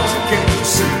fudgy, can't you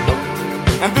see?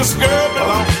 And this girl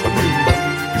belongs to me.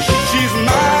 She's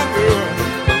my girl.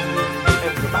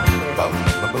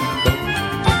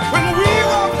 When we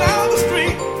walk down the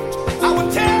street, I would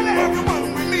tell everyone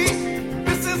we meet,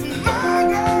 this is my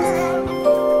girl.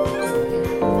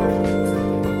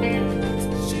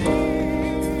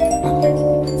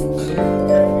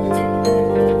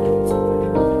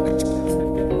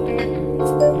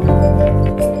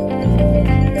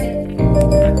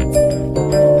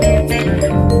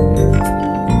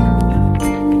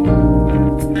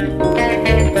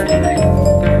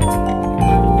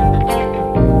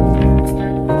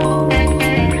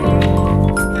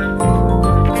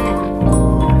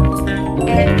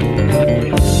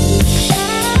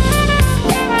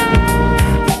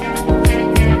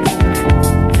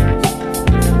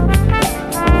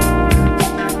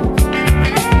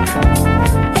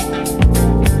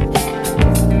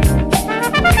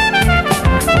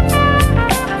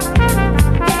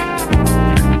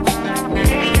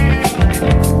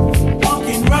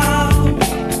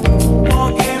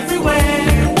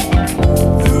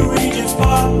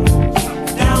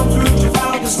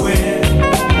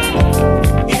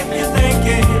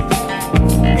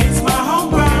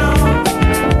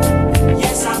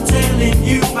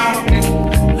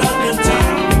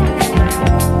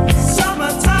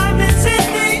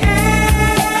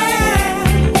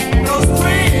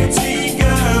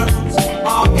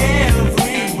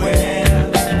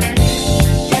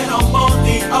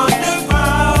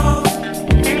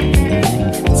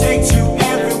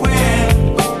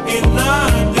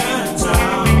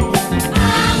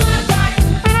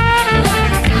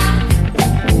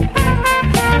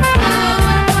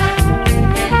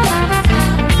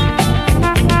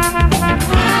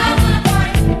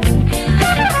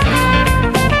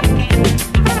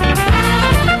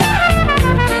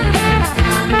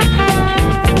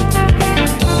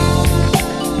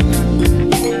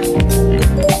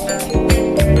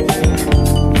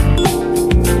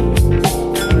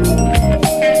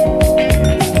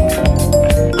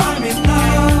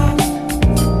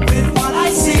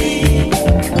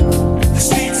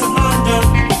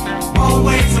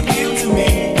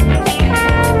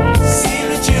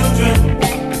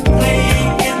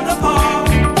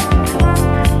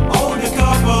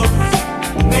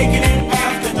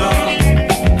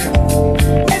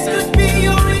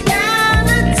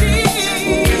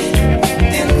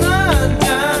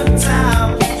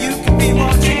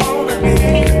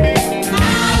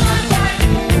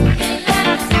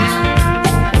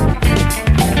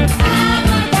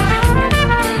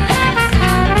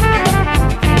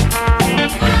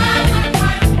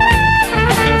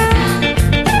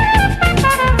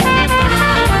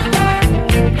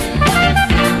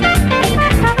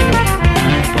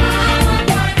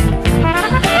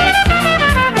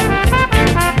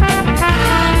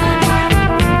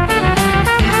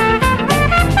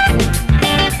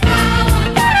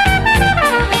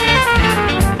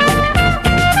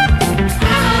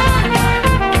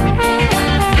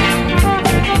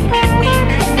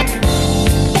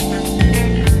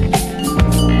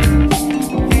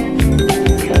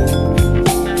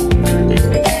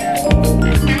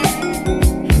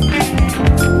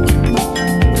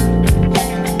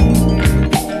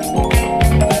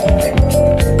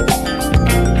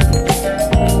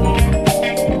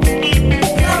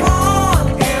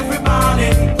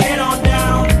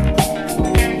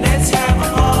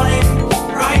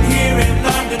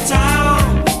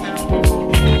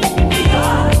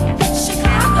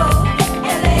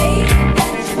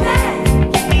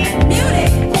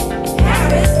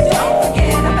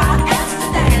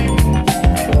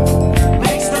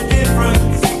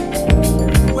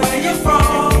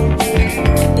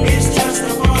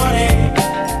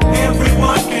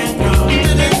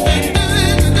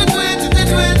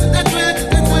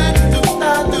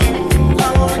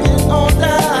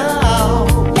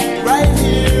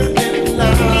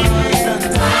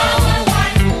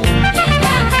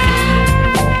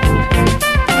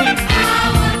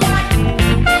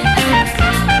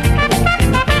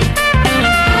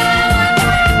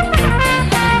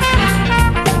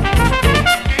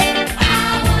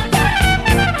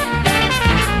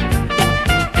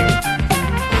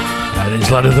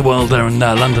 Light of the World there in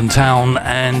London Town,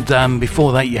 and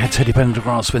before that you had Teddy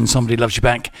Pendergrass, When Somebody Loves You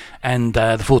Back, and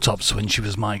the Four Tops, When She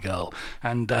Was My Girl.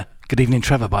 And good evening,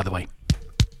 Trevor, by the way.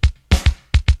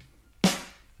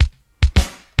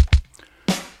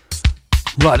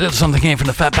 Right, a little something here from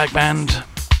the Fatback Band.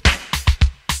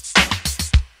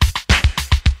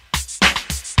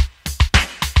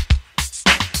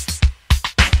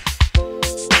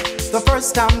 The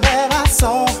first time that I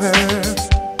saw her,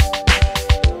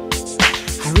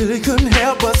 I really couldn't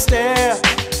help but stare.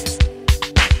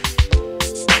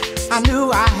 I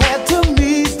knew I had to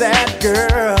meet that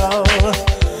girl,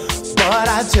 but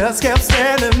I just kept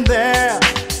standing there.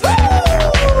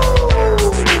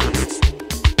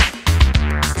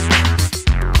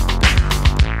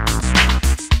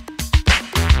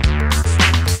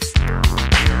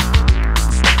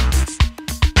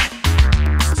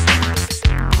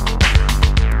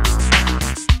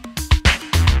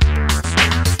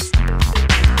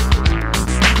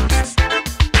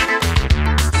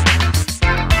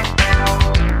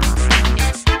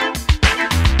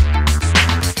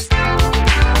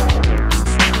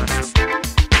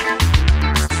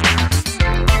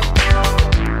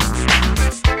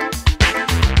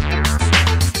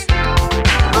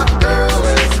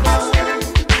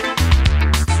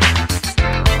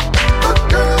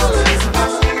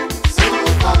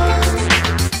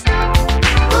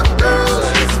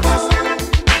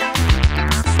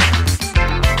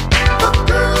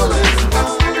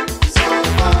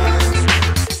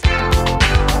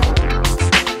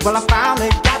 Well, I finally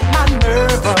got my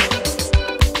nerve up,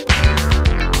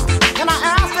 and I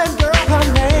asked that girl her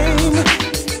name.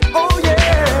 Oh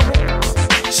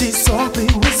yeah, she softly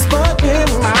whispered in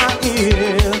my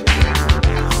ear.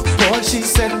 Boy, she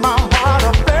set my heart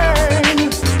aflame.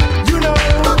 You know,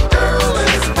 the girl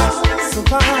is mine, so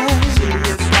fine. She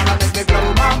is gonna make me blow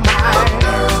my mind. The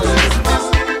girl is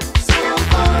mine, so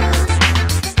fine.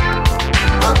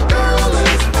 The girl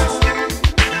is mine.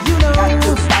 You know, got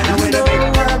to find a way to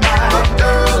make her mine.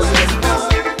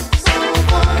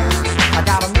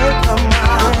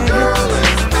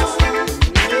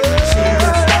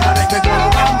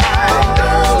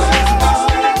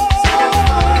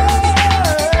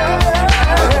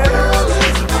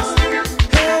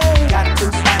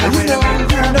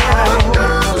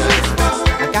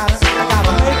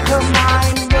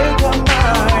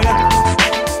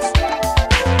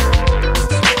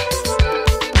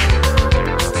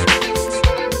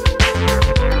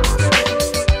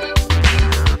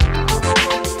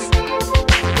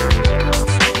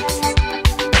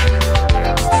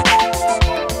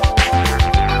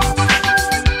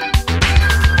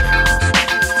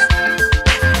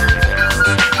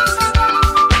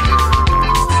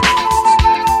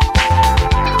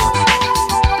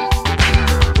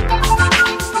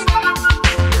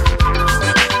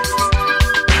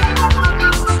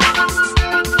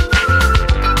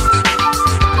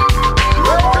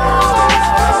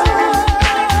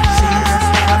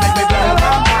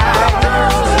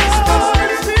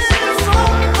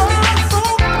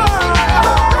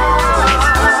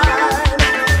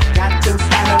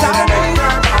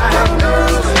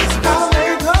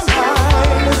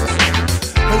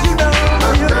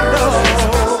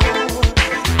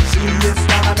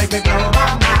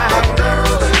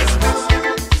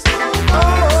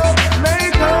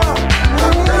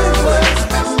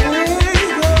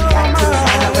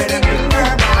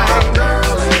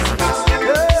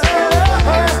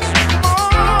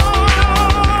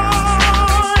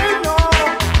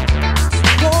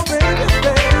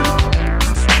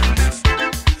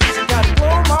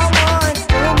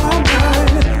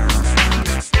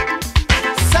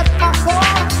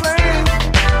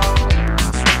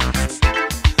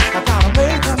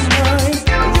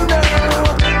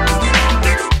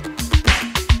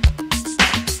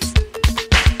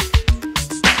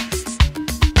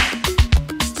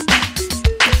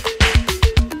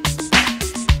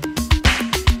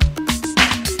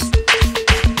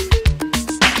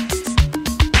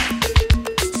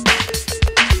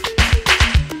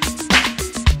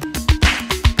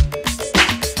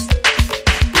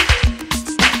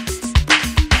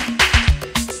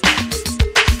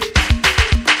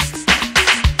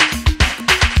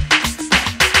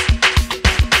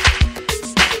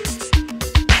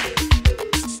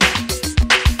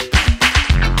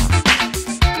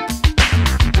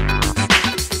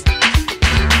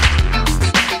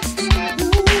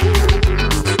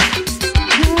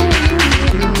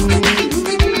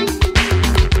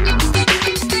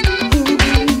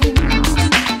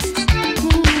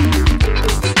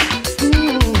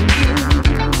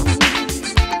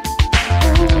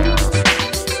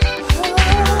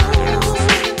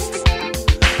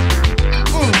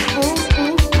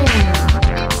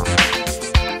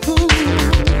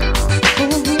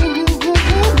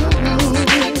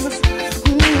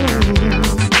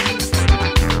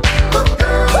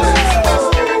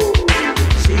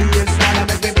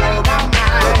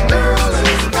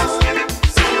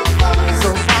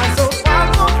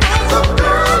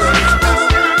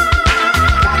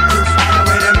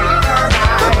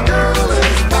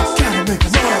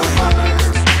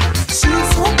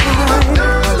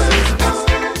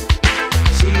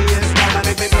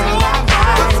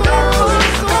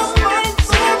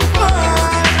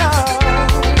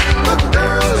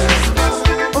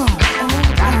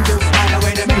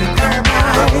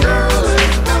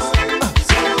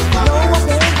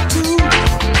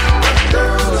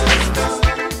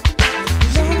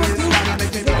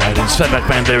 Fatback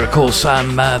band there, of course.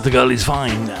 The Girl Is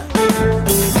Fine.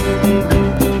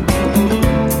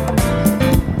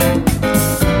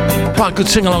 Quite a good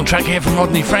sing-along track here from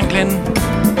Rodney Franklin.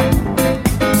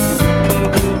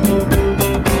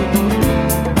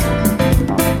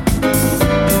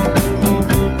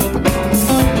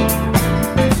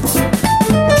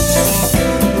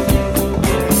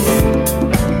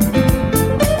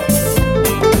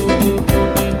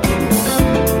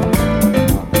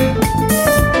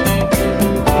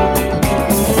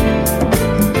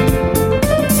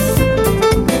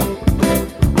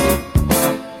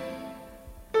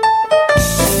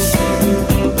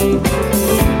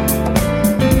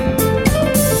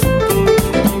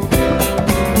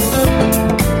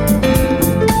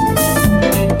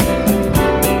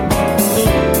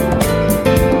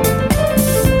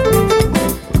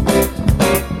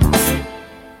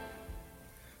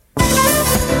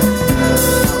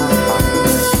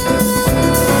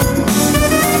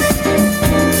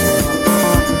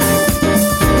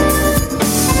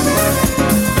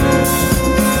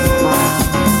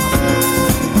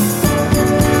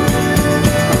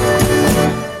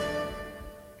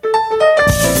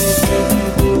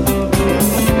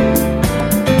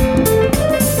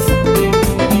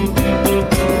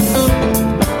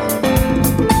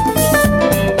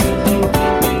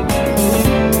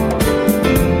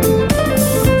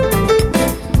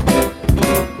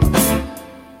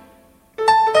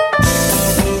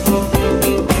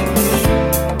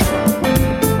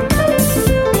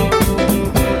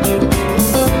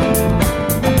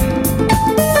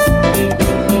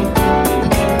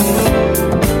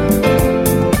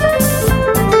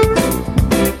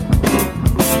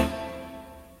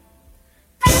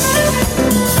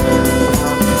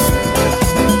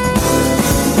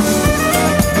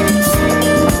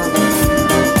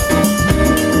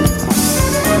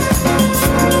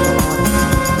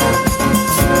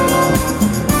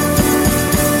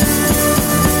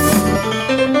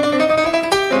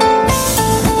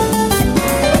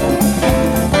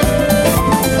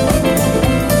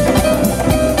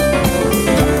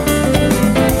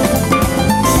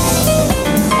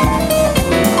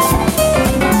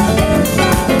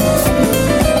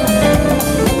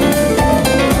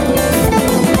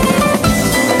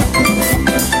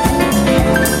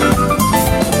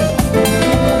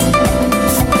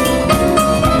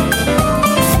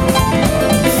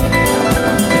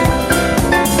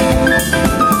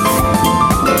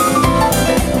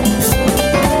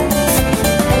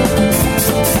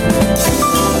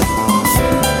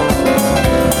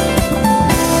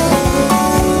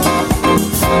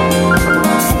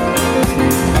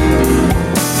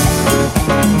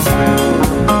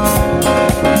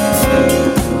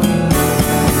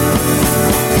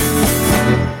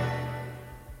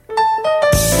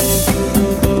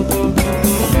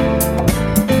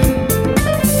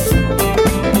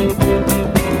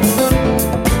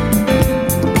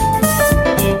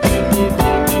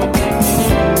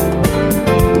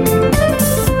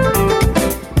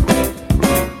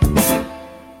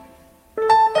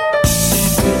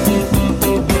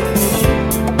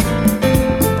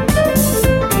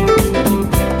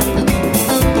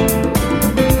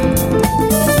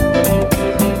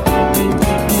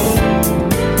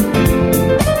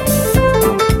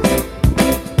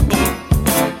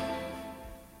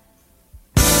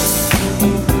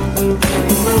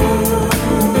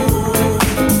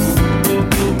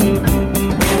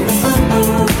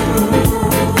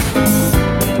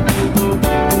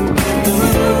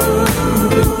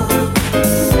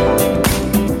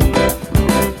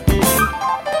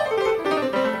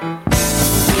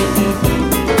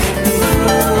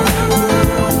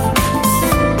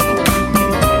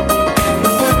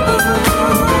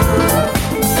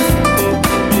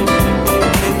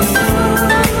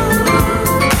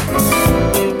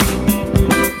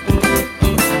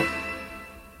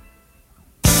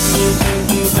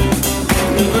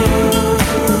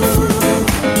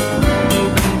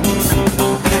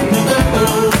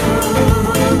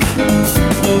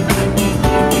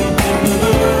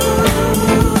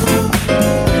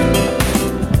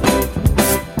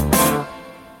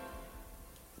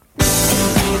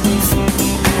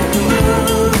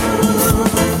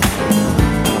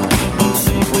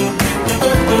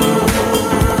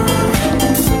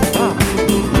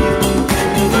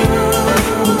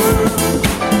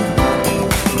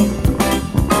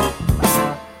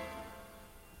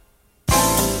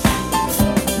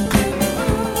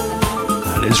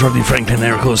 Rodney Franklin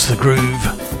there, of course, The Groove.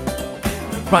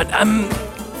 Right,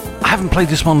 I haven't played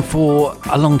this one for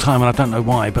a long time and I don't know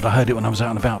why, but I heard it when I was out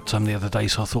and about the other day,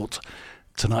 so I thought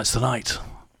tonight's the night.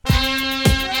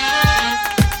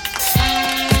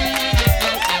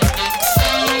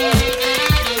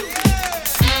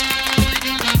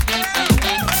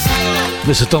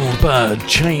 This is Donald Byrd,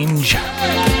 Change.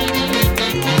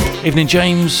 Evening,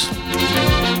 James.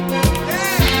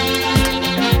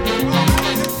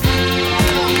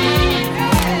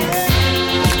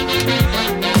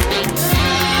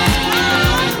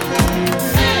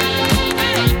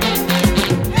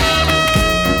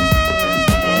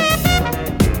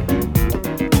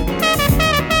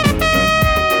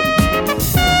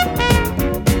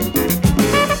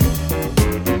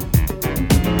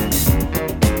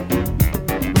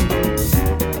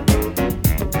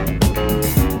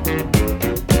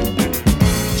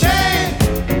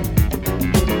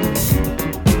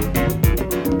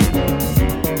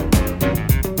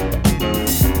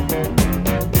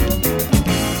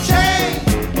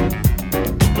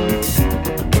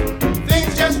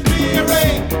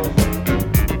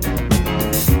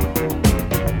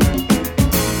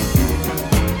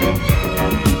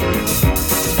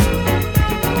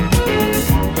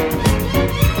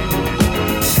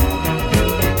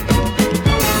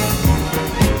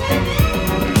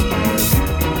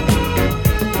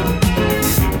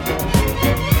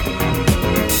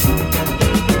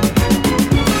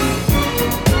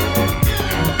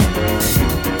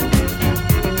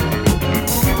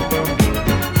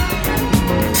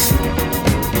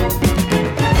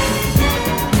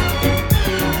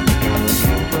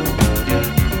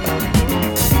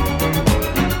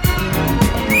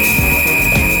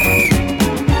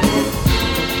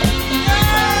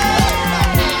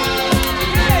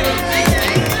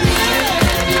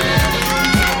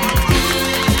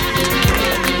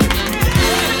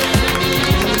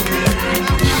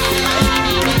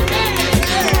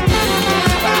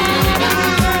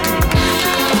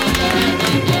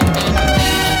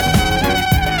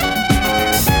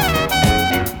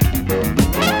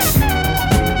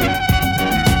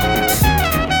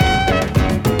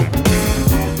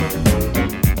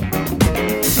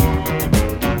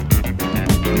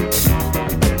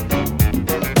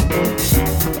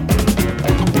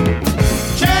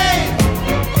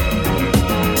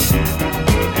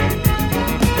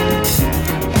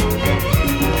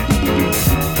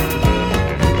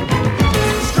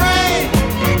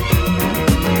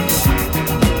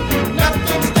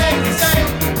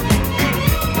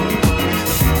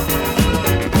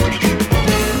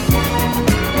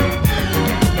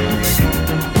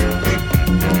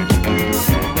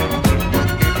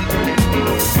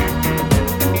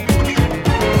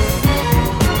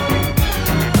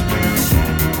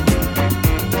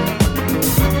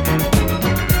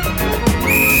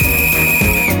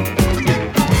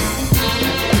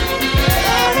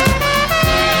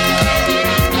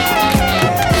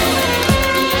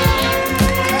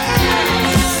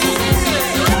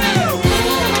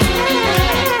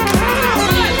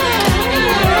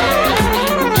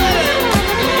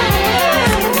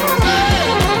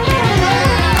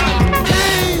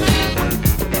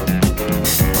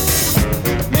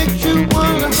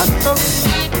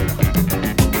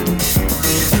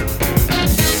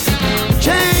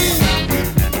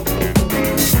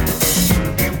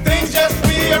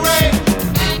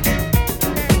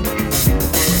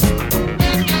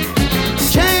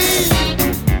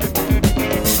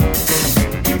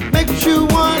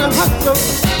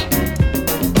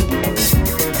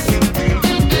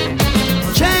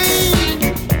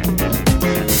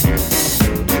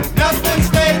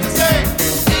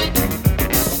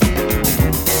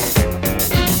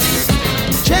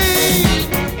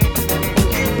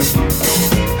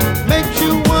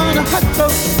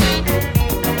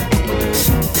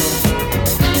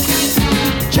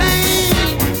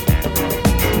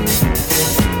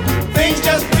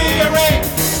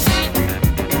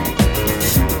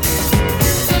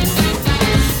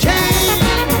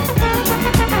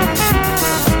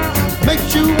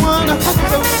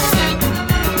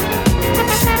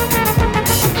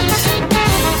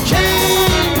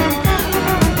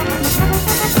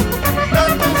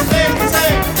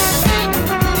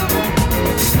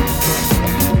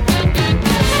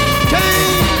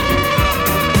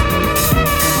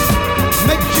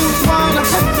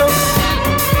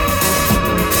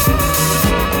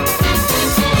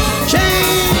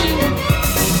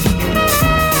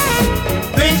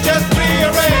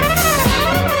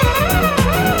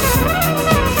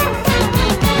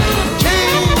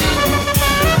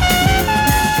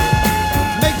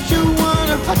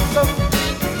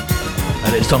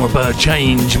 Donald Byrd,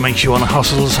 Change makes you want to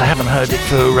hustle. I haven't heard it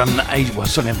for ages. Well,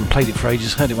 certainly haven't played it for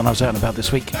ages. Heard it when I was out and about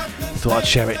this week. Thought I'd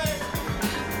share it.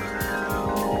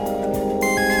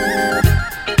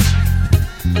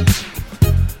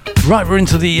 Right, we're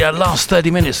into the last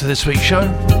 30 minutes of this week's show.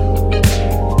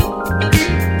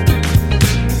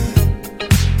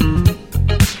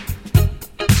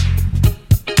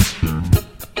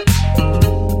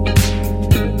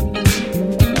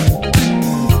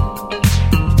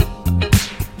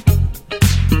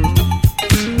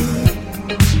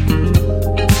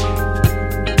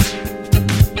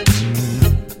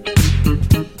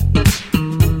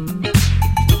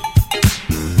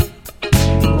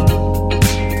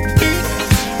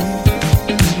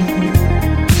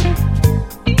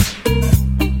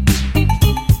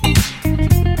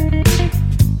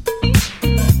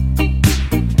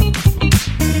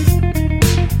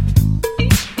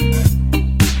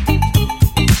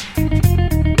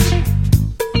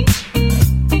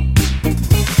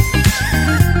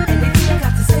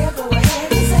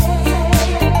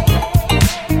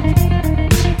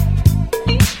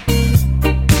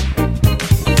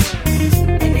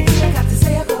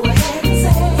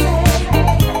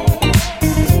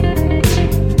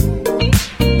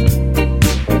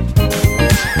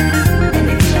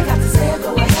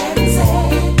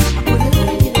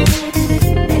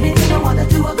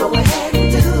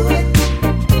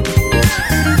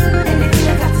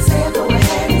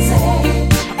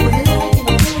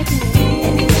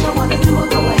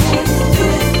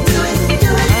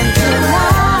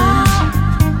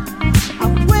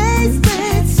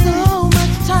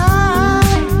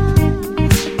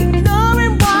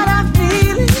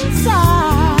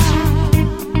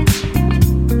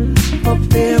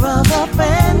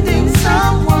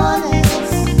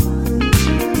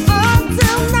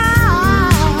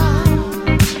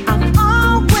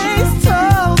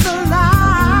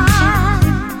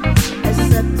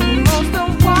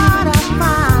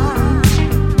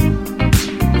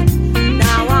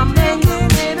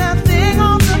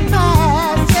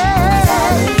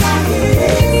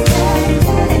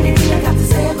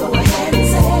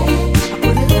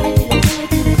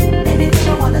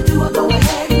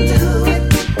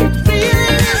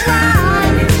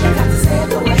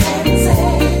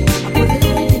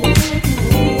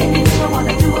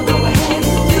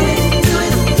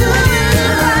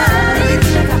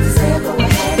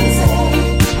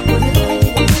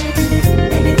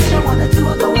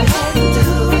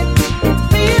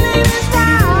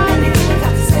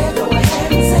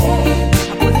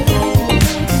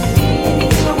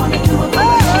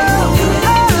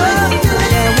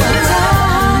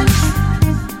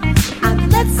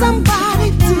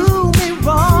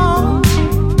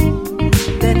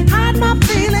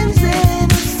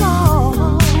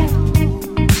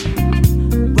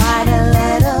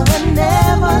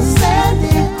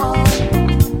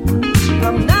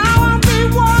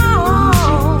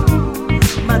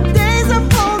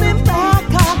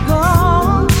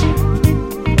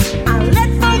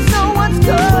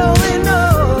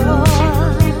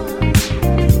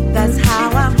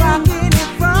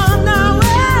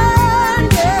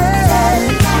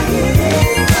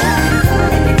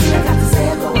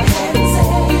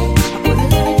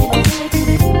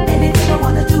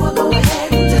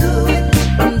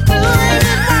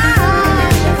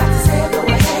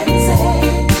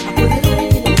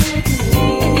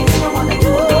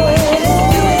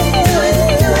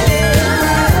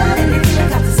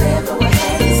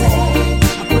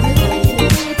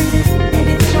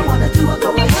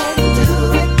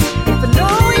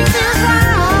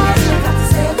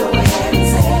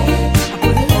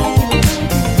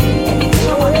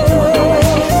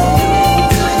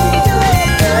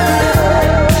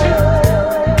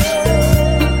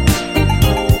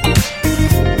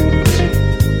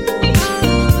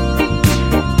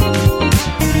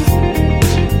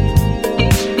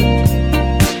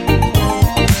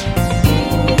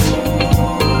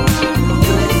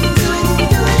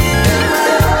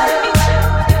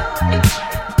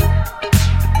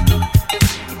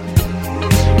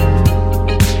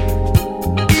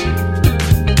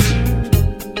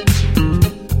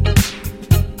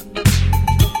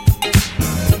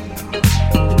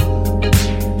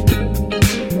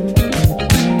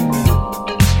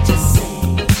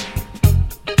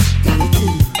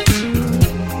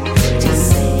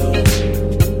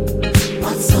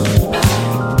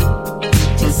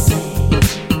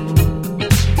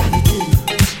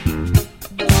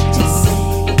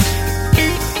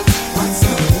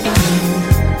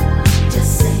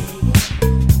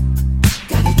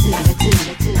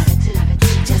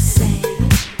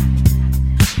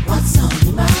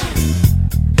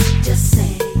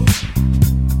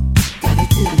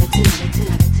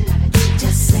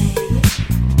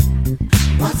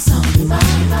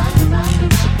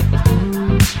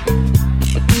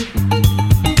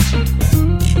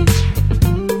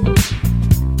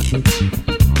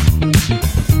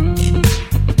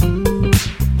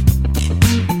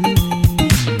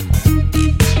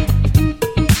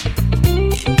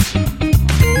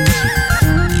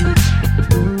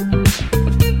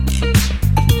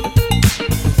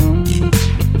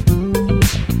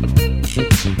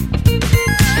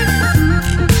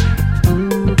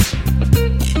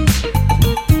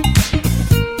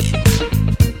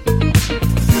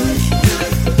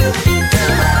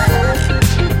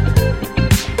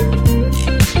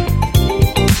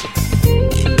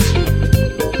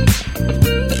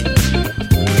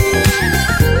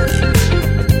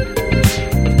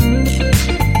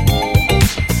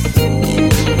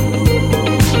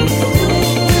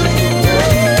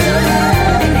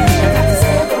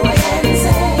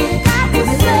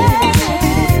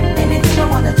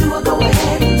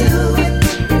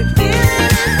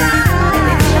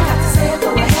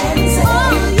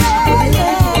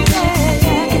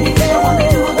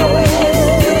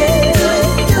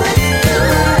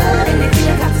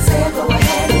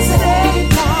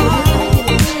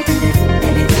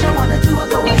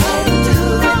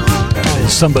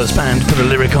 Sunburst band put a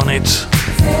lyric on it.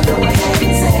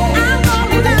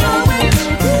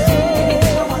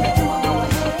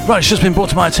 Right, it's just been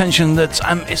brought to my attention that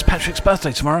it's Patrick's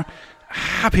birthday tomorrow.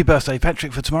 Happy birthday,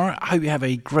 Patrick, for tomorrow. I hope you have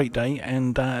a great day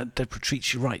and Deborah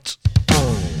treats you right.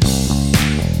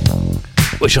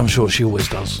 Which I'm sure she always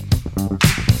does.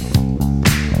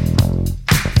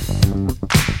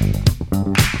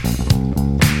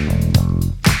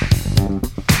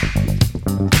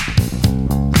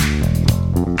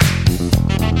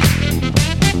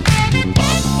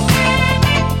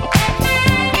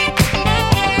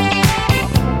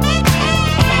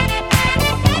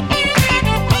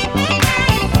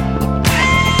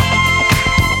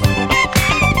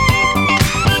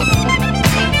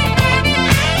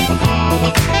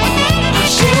 I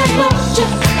should have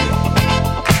loved you.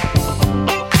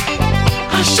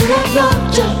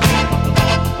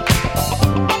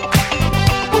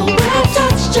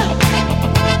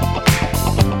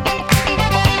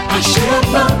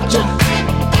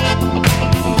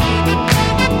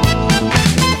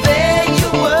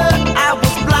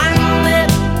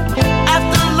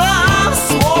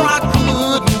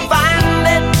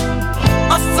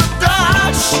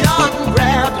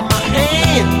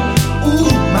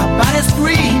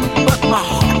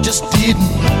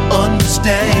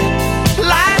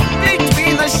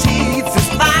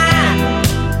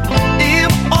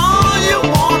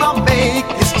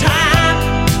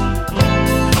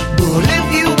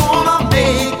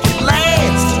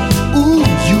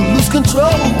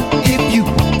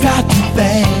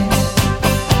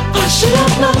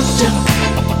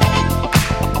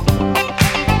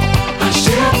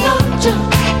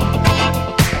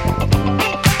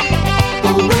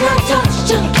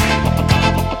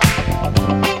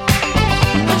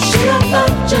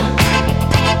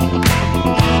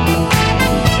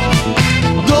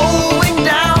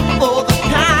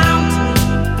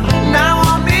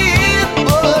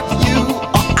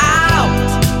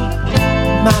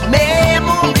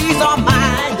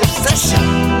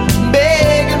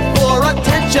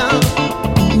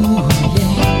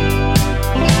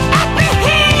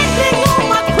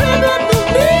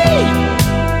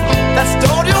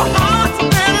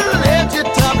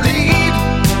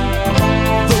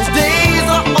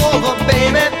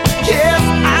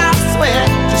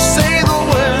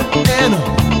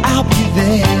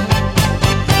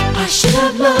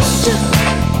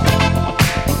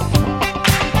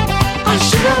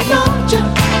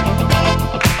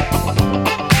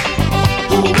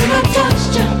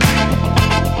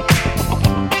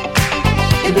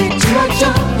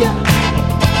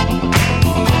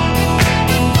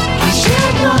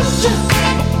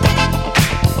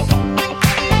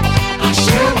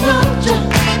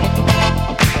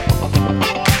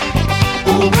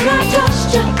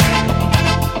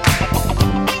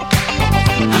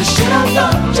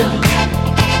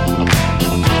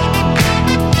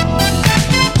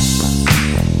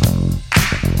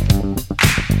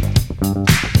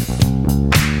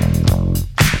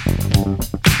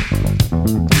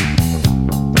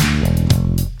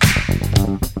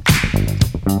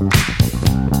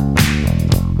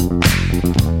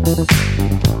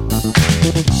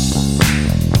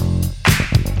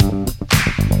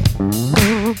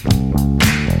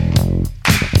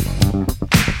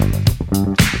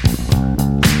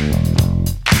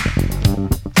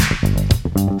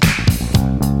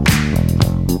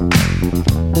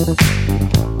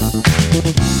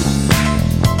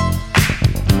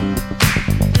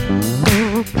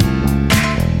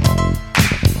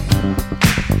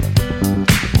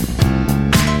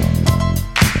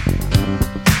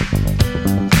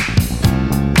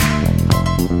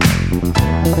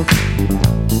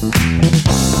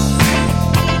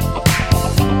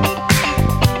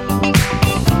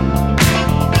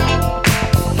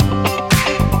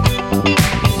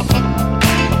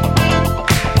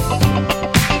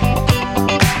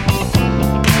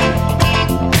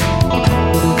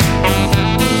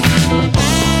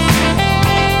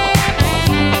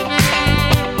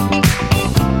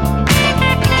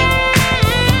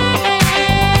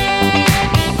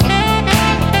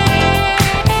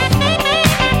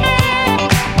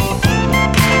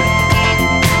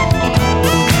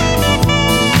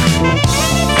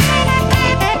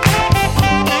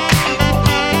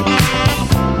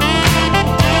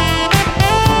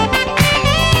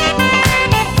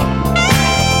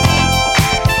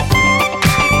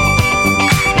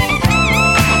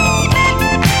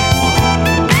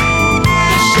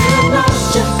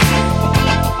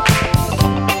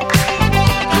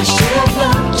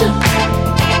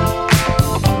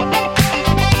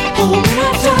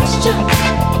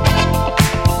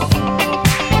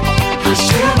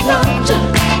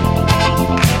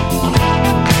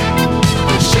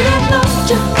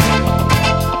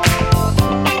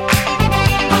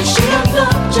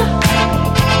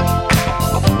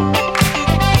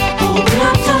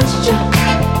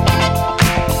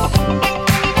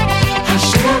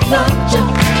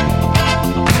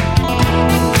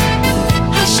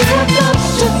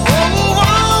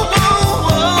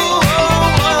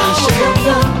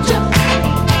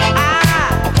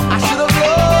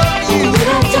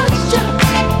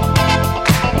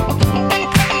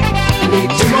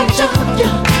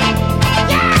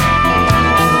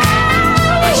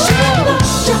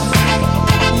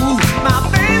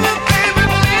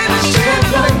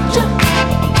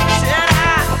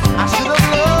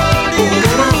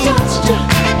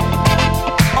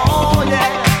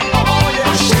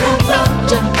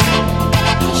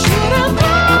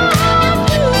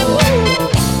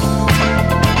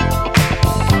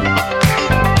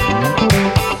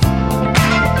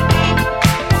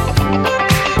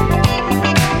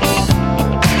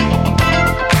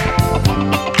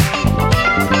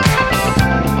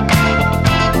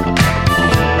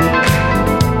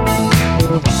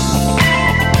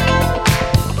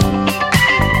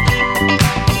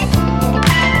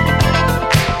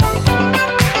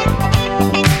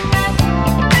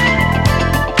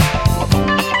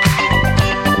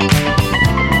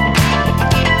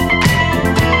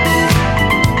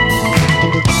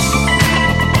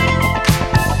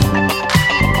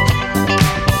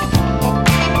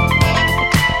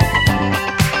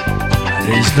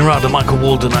 Narada, Michael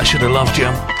Walden, I Should Have Loved You.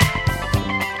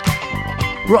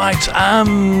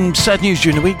 Right, sad news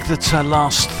during the week that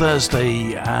last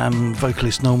Thursday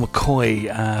vocalist Noel McCoy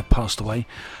passed away.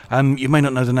 You may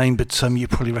not know the name, but you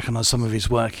probably recognise some of his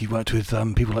work. He worked with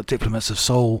people like Diplomats of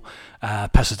Soul,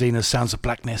 Pasadena's Sounds of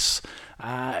Blackness.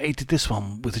 He did this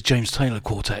one with the James Taylor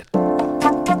Quartet.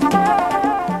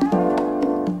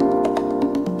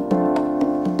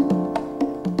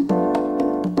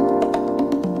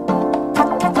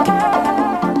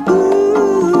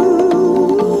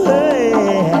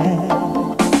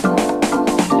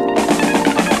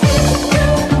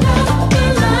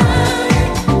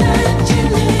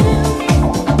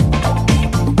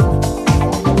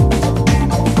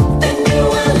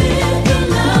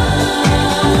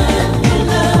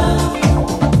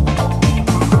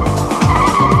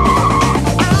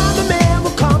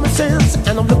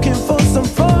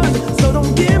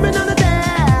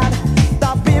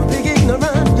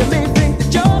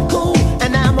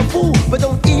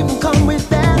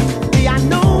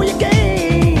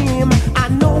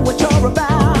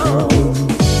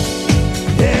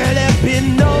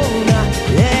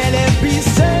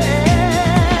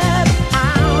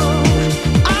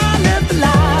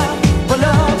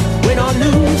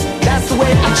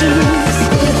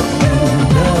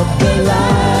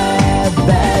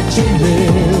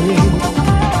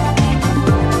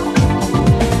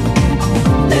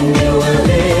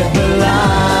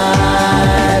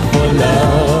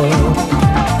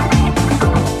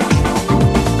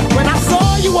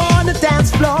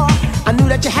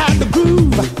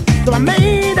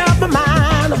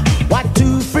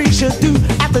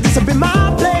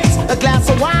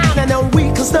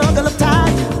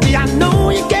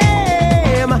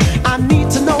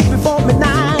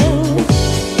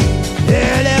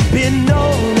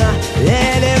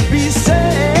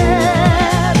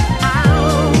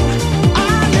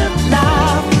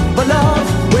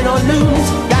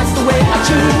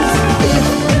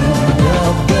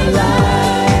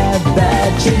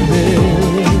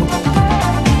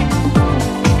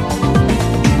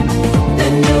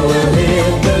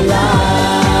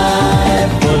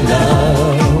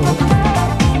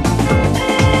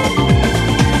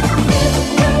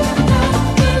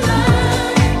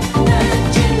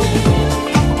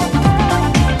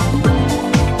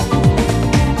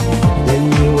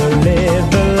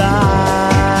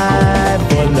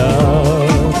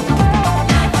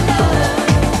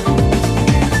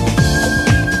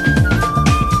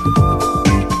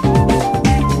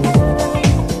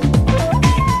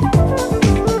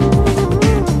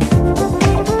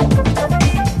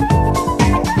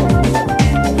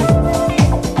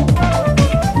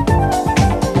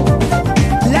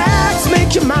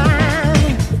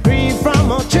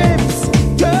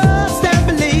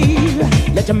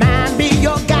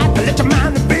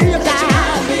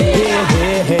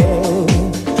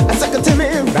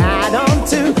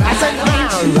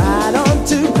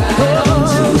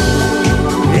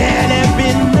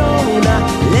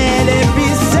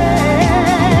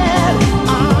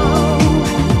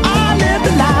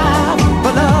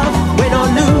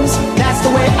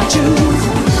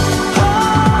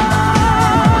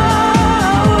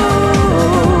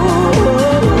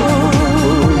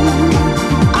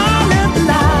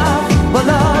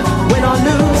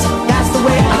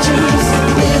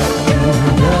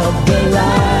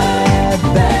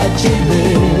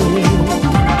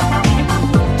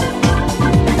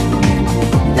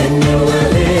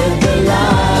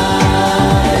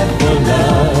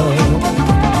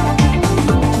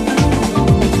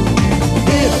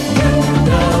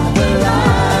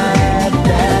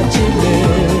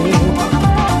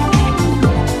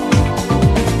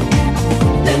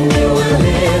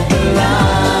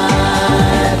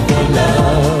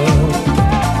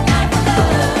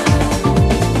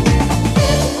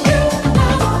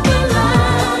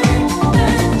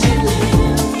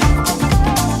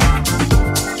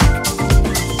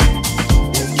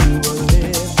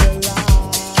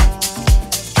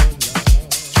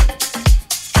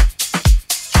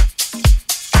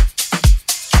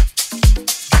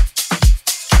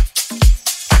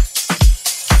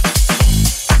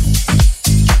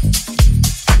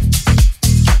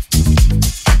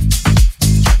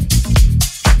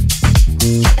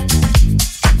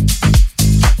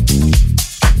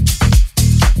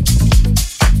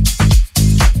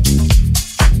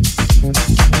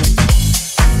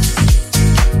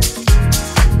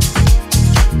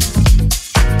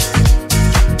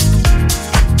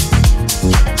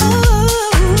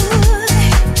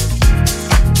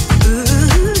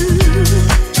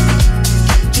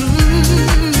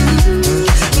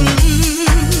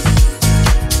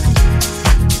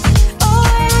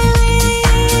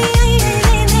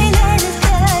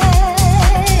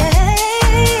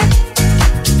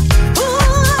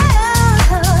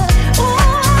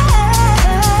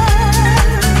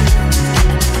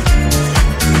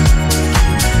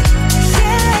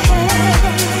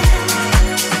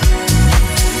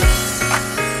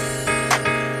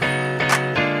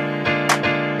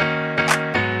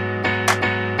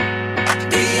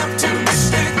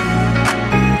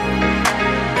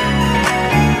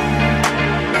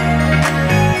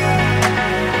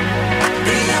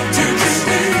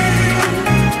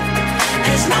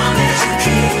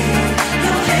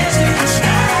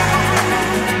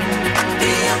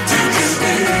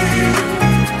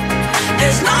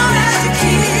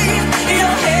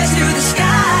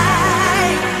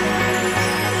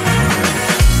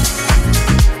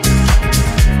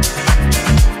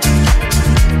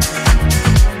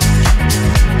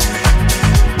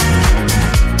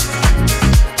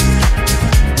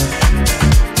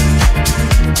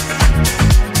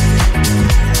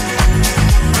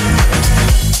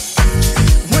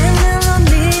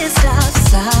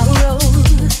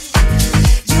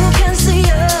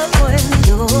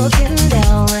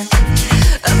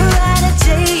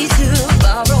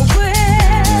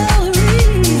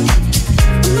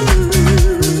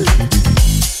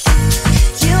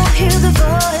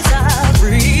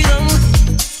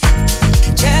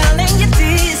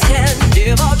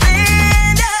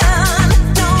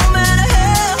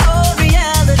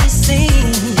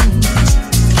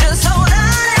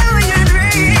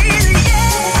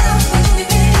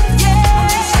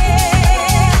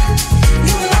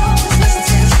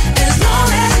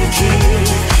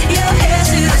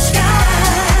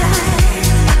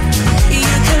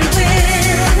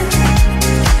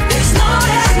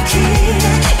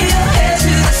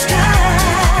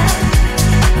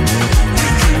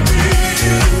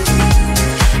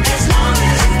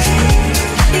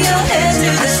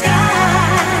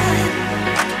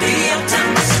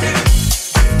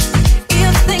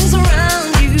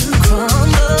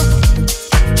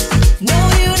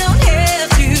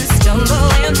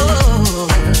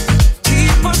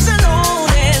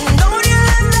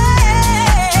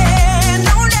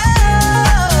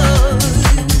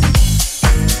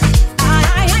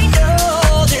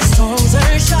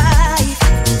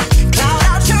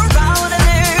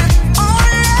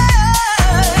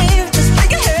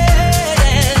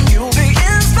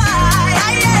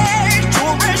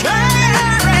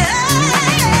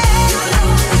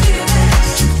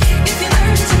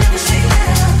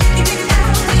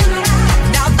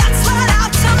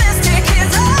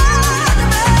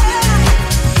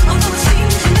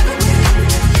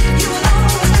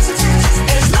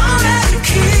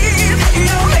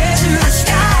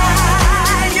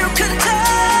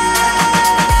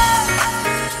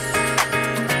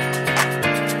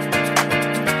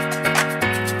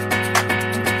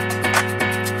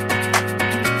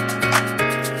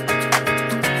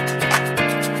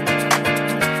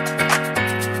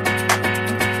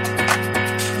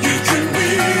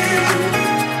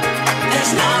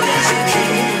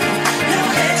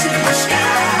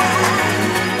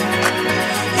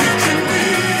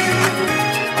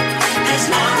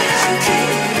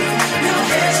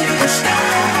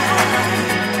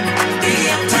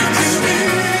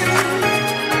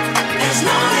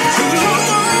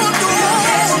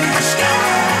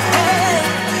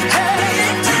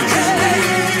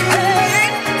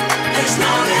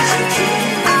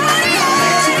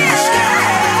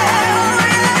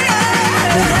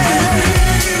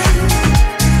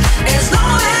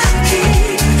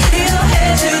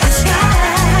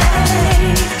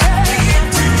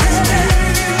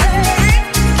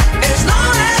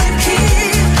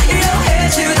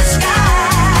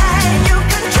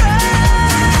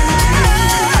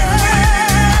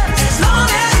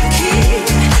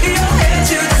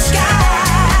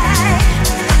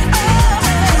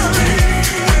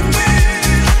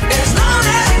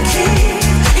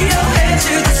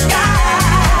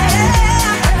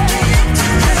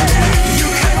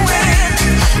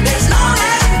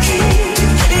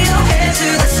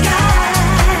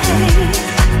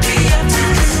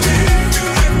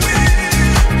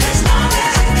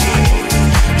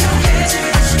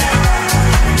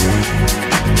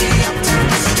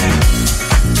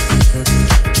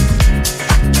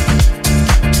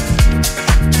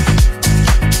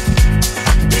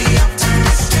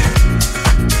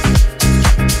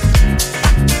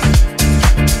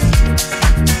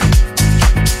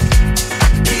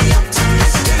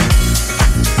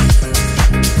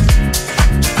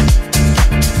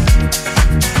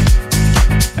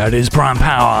 It is Brian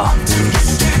Power.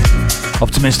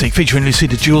 Optimistic, featuring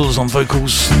Lucita Jules on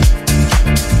vocals.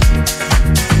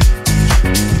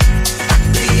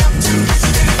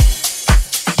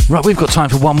 Right, we've got time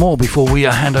for one more before we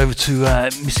hand over to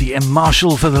Missy M.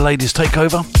 Marshall for the ladies'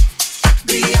 takeover.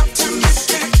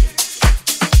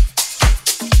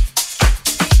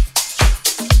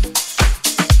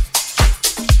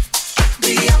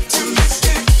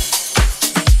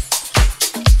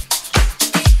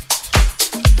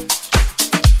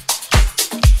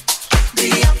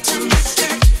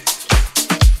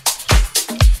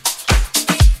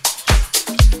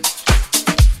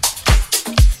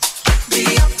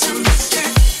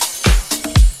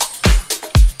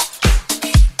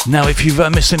 Now, if you've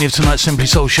missed any of tonight's Simply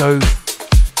Soul show,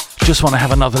 just want to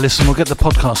have another listen, we'll get the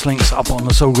podcast links up on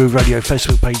the Soul Groove Radio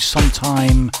Facebook page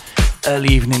sometime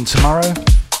early evening tomorrow.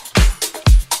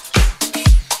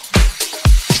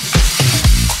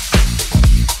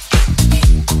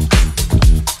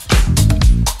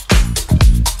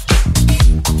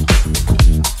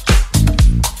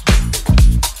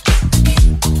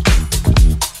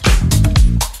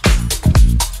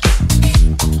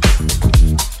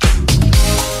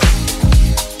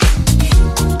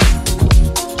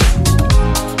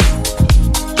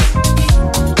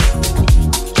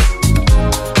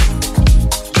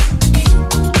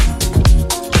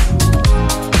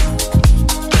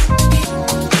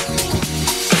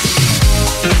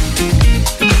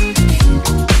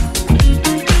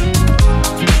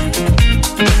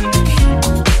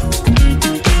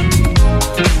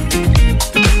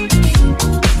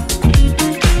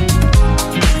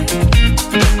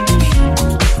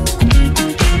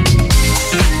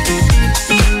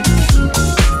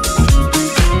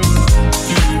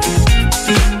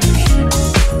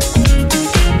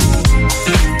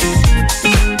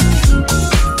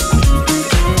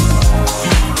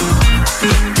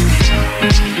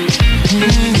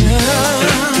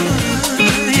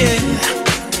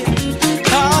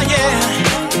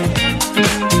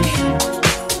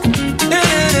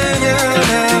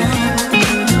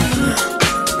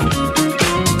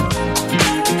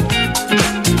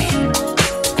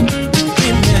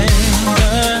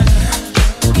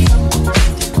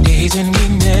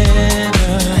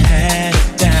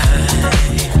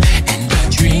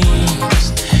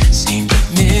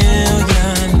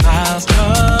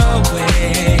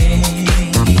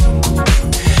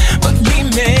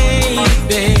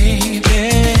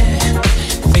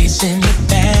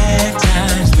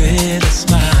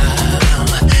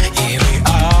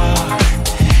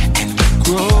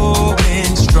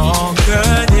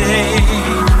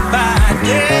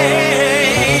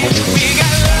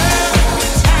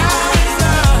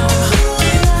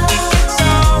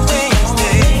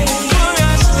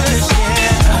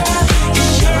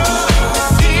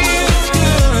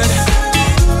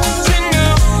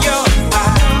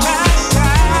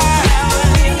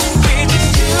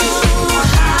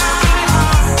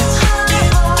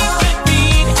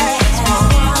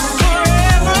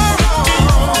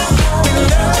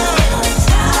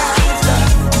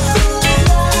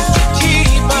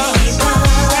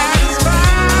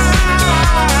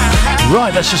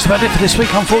 That's just about it for this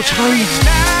week, unfortunately.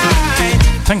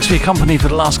 Thanks for your company for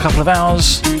the last couple of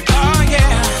hours.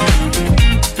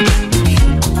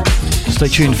 Stay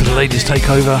tuned for the ladies'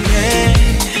 takeover.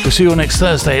 We'll see you all next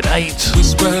Thursday at 8.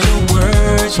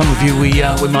 Some of you we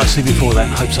might see before that,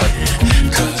 hope so.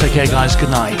 Take care, guys.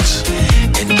 Good night.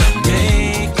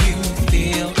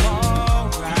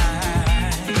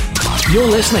 You're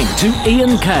listening to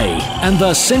Ian K and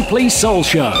the Simply Soul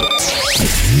Show.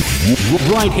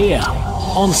 Right here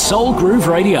on Soul Groove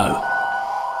Radio.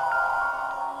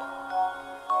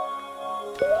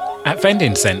 At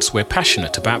Vending Sense, we're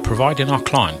passionate about providing our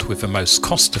client with the most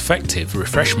cost-effective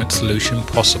refreshment solution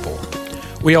possible.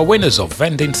 We are winners of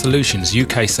Vending Solutions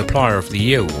UK Supplier of the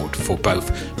Year award for both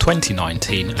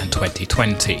 2019 and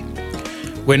 2020.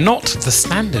 We're not the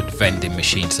standard vending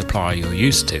machine supplier you're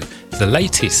used to. The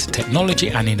latest technology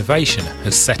and innovation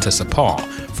has set us apart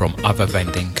from other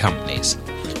vending companies.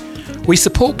 We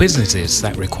support businesses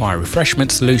that require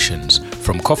refreshment solutions,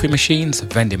 from coffee machines,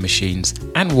 vending machines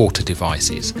and water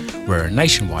devices. We're a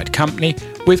nationwide company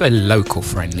with a local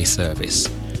friendly service.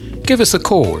 Give us a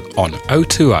call on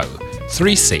 020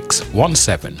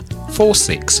 3617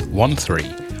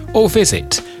 4613 or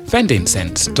visit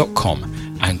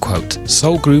vendingsense.com and quote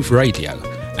Soul Groove Radio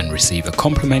and receive a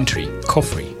complimentary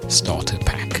coffee starter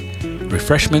pack.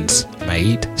 Refreshments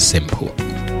made simple.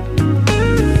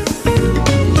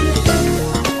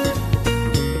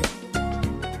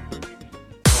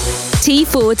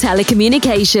 T4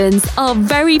 Telecommunications are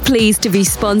very pleased to be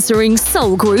sponsoring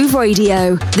Soul Groove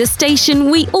Radio, the station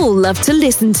we all love to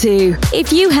listen to.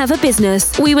 If you have a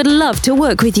business, we would love to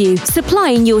work with you,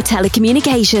 supplying your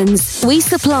telecommunications. We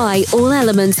supply all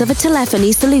elements of a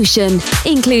telephony solution,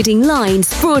 including lines,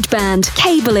 broadband,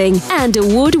 cabling, and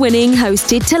award-winning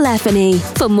hosted telephony.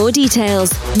 For more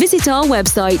details, visit our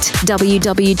website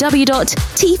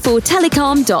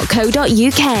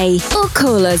www.t4telecom.co.uk or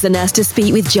call us and ask to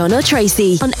speak with John or Tracy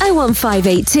on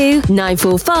 01582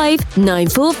 945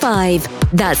 945.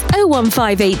 That's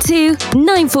 01582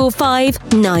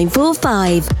 945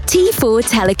 945. T4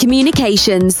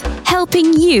 Telecommunications,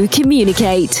 helping you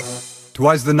communicate.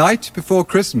 'Twas the night before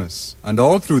Christmas, and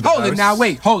all through the house... Hold it now,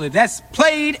 wait, hold it. That's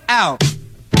played out.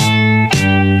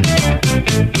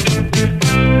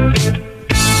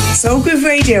 Soul Groove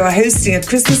Radio are hosting a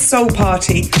Christmas Soul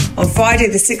Party on Friday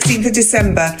the 16th of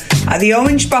December at the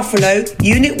Orange Buffalo,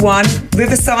 Unit 1,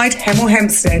 Riverside, Hemel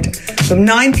Hempstead from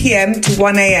 9 p.m. to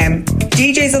 1 a.m.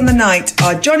 DJs on the night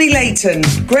are Johnny Layton,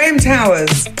 Graham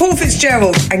Towers, Paul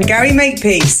Fitzgerald and Gary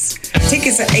Makepeace.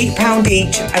 Tickets are £8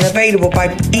 each and available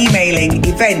by emailing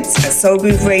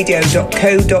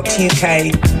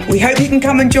events@soulgrooveradio.co.uk. We hope you can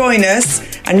come and join us,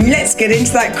 and let's get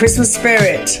into that Christmas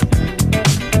spirit.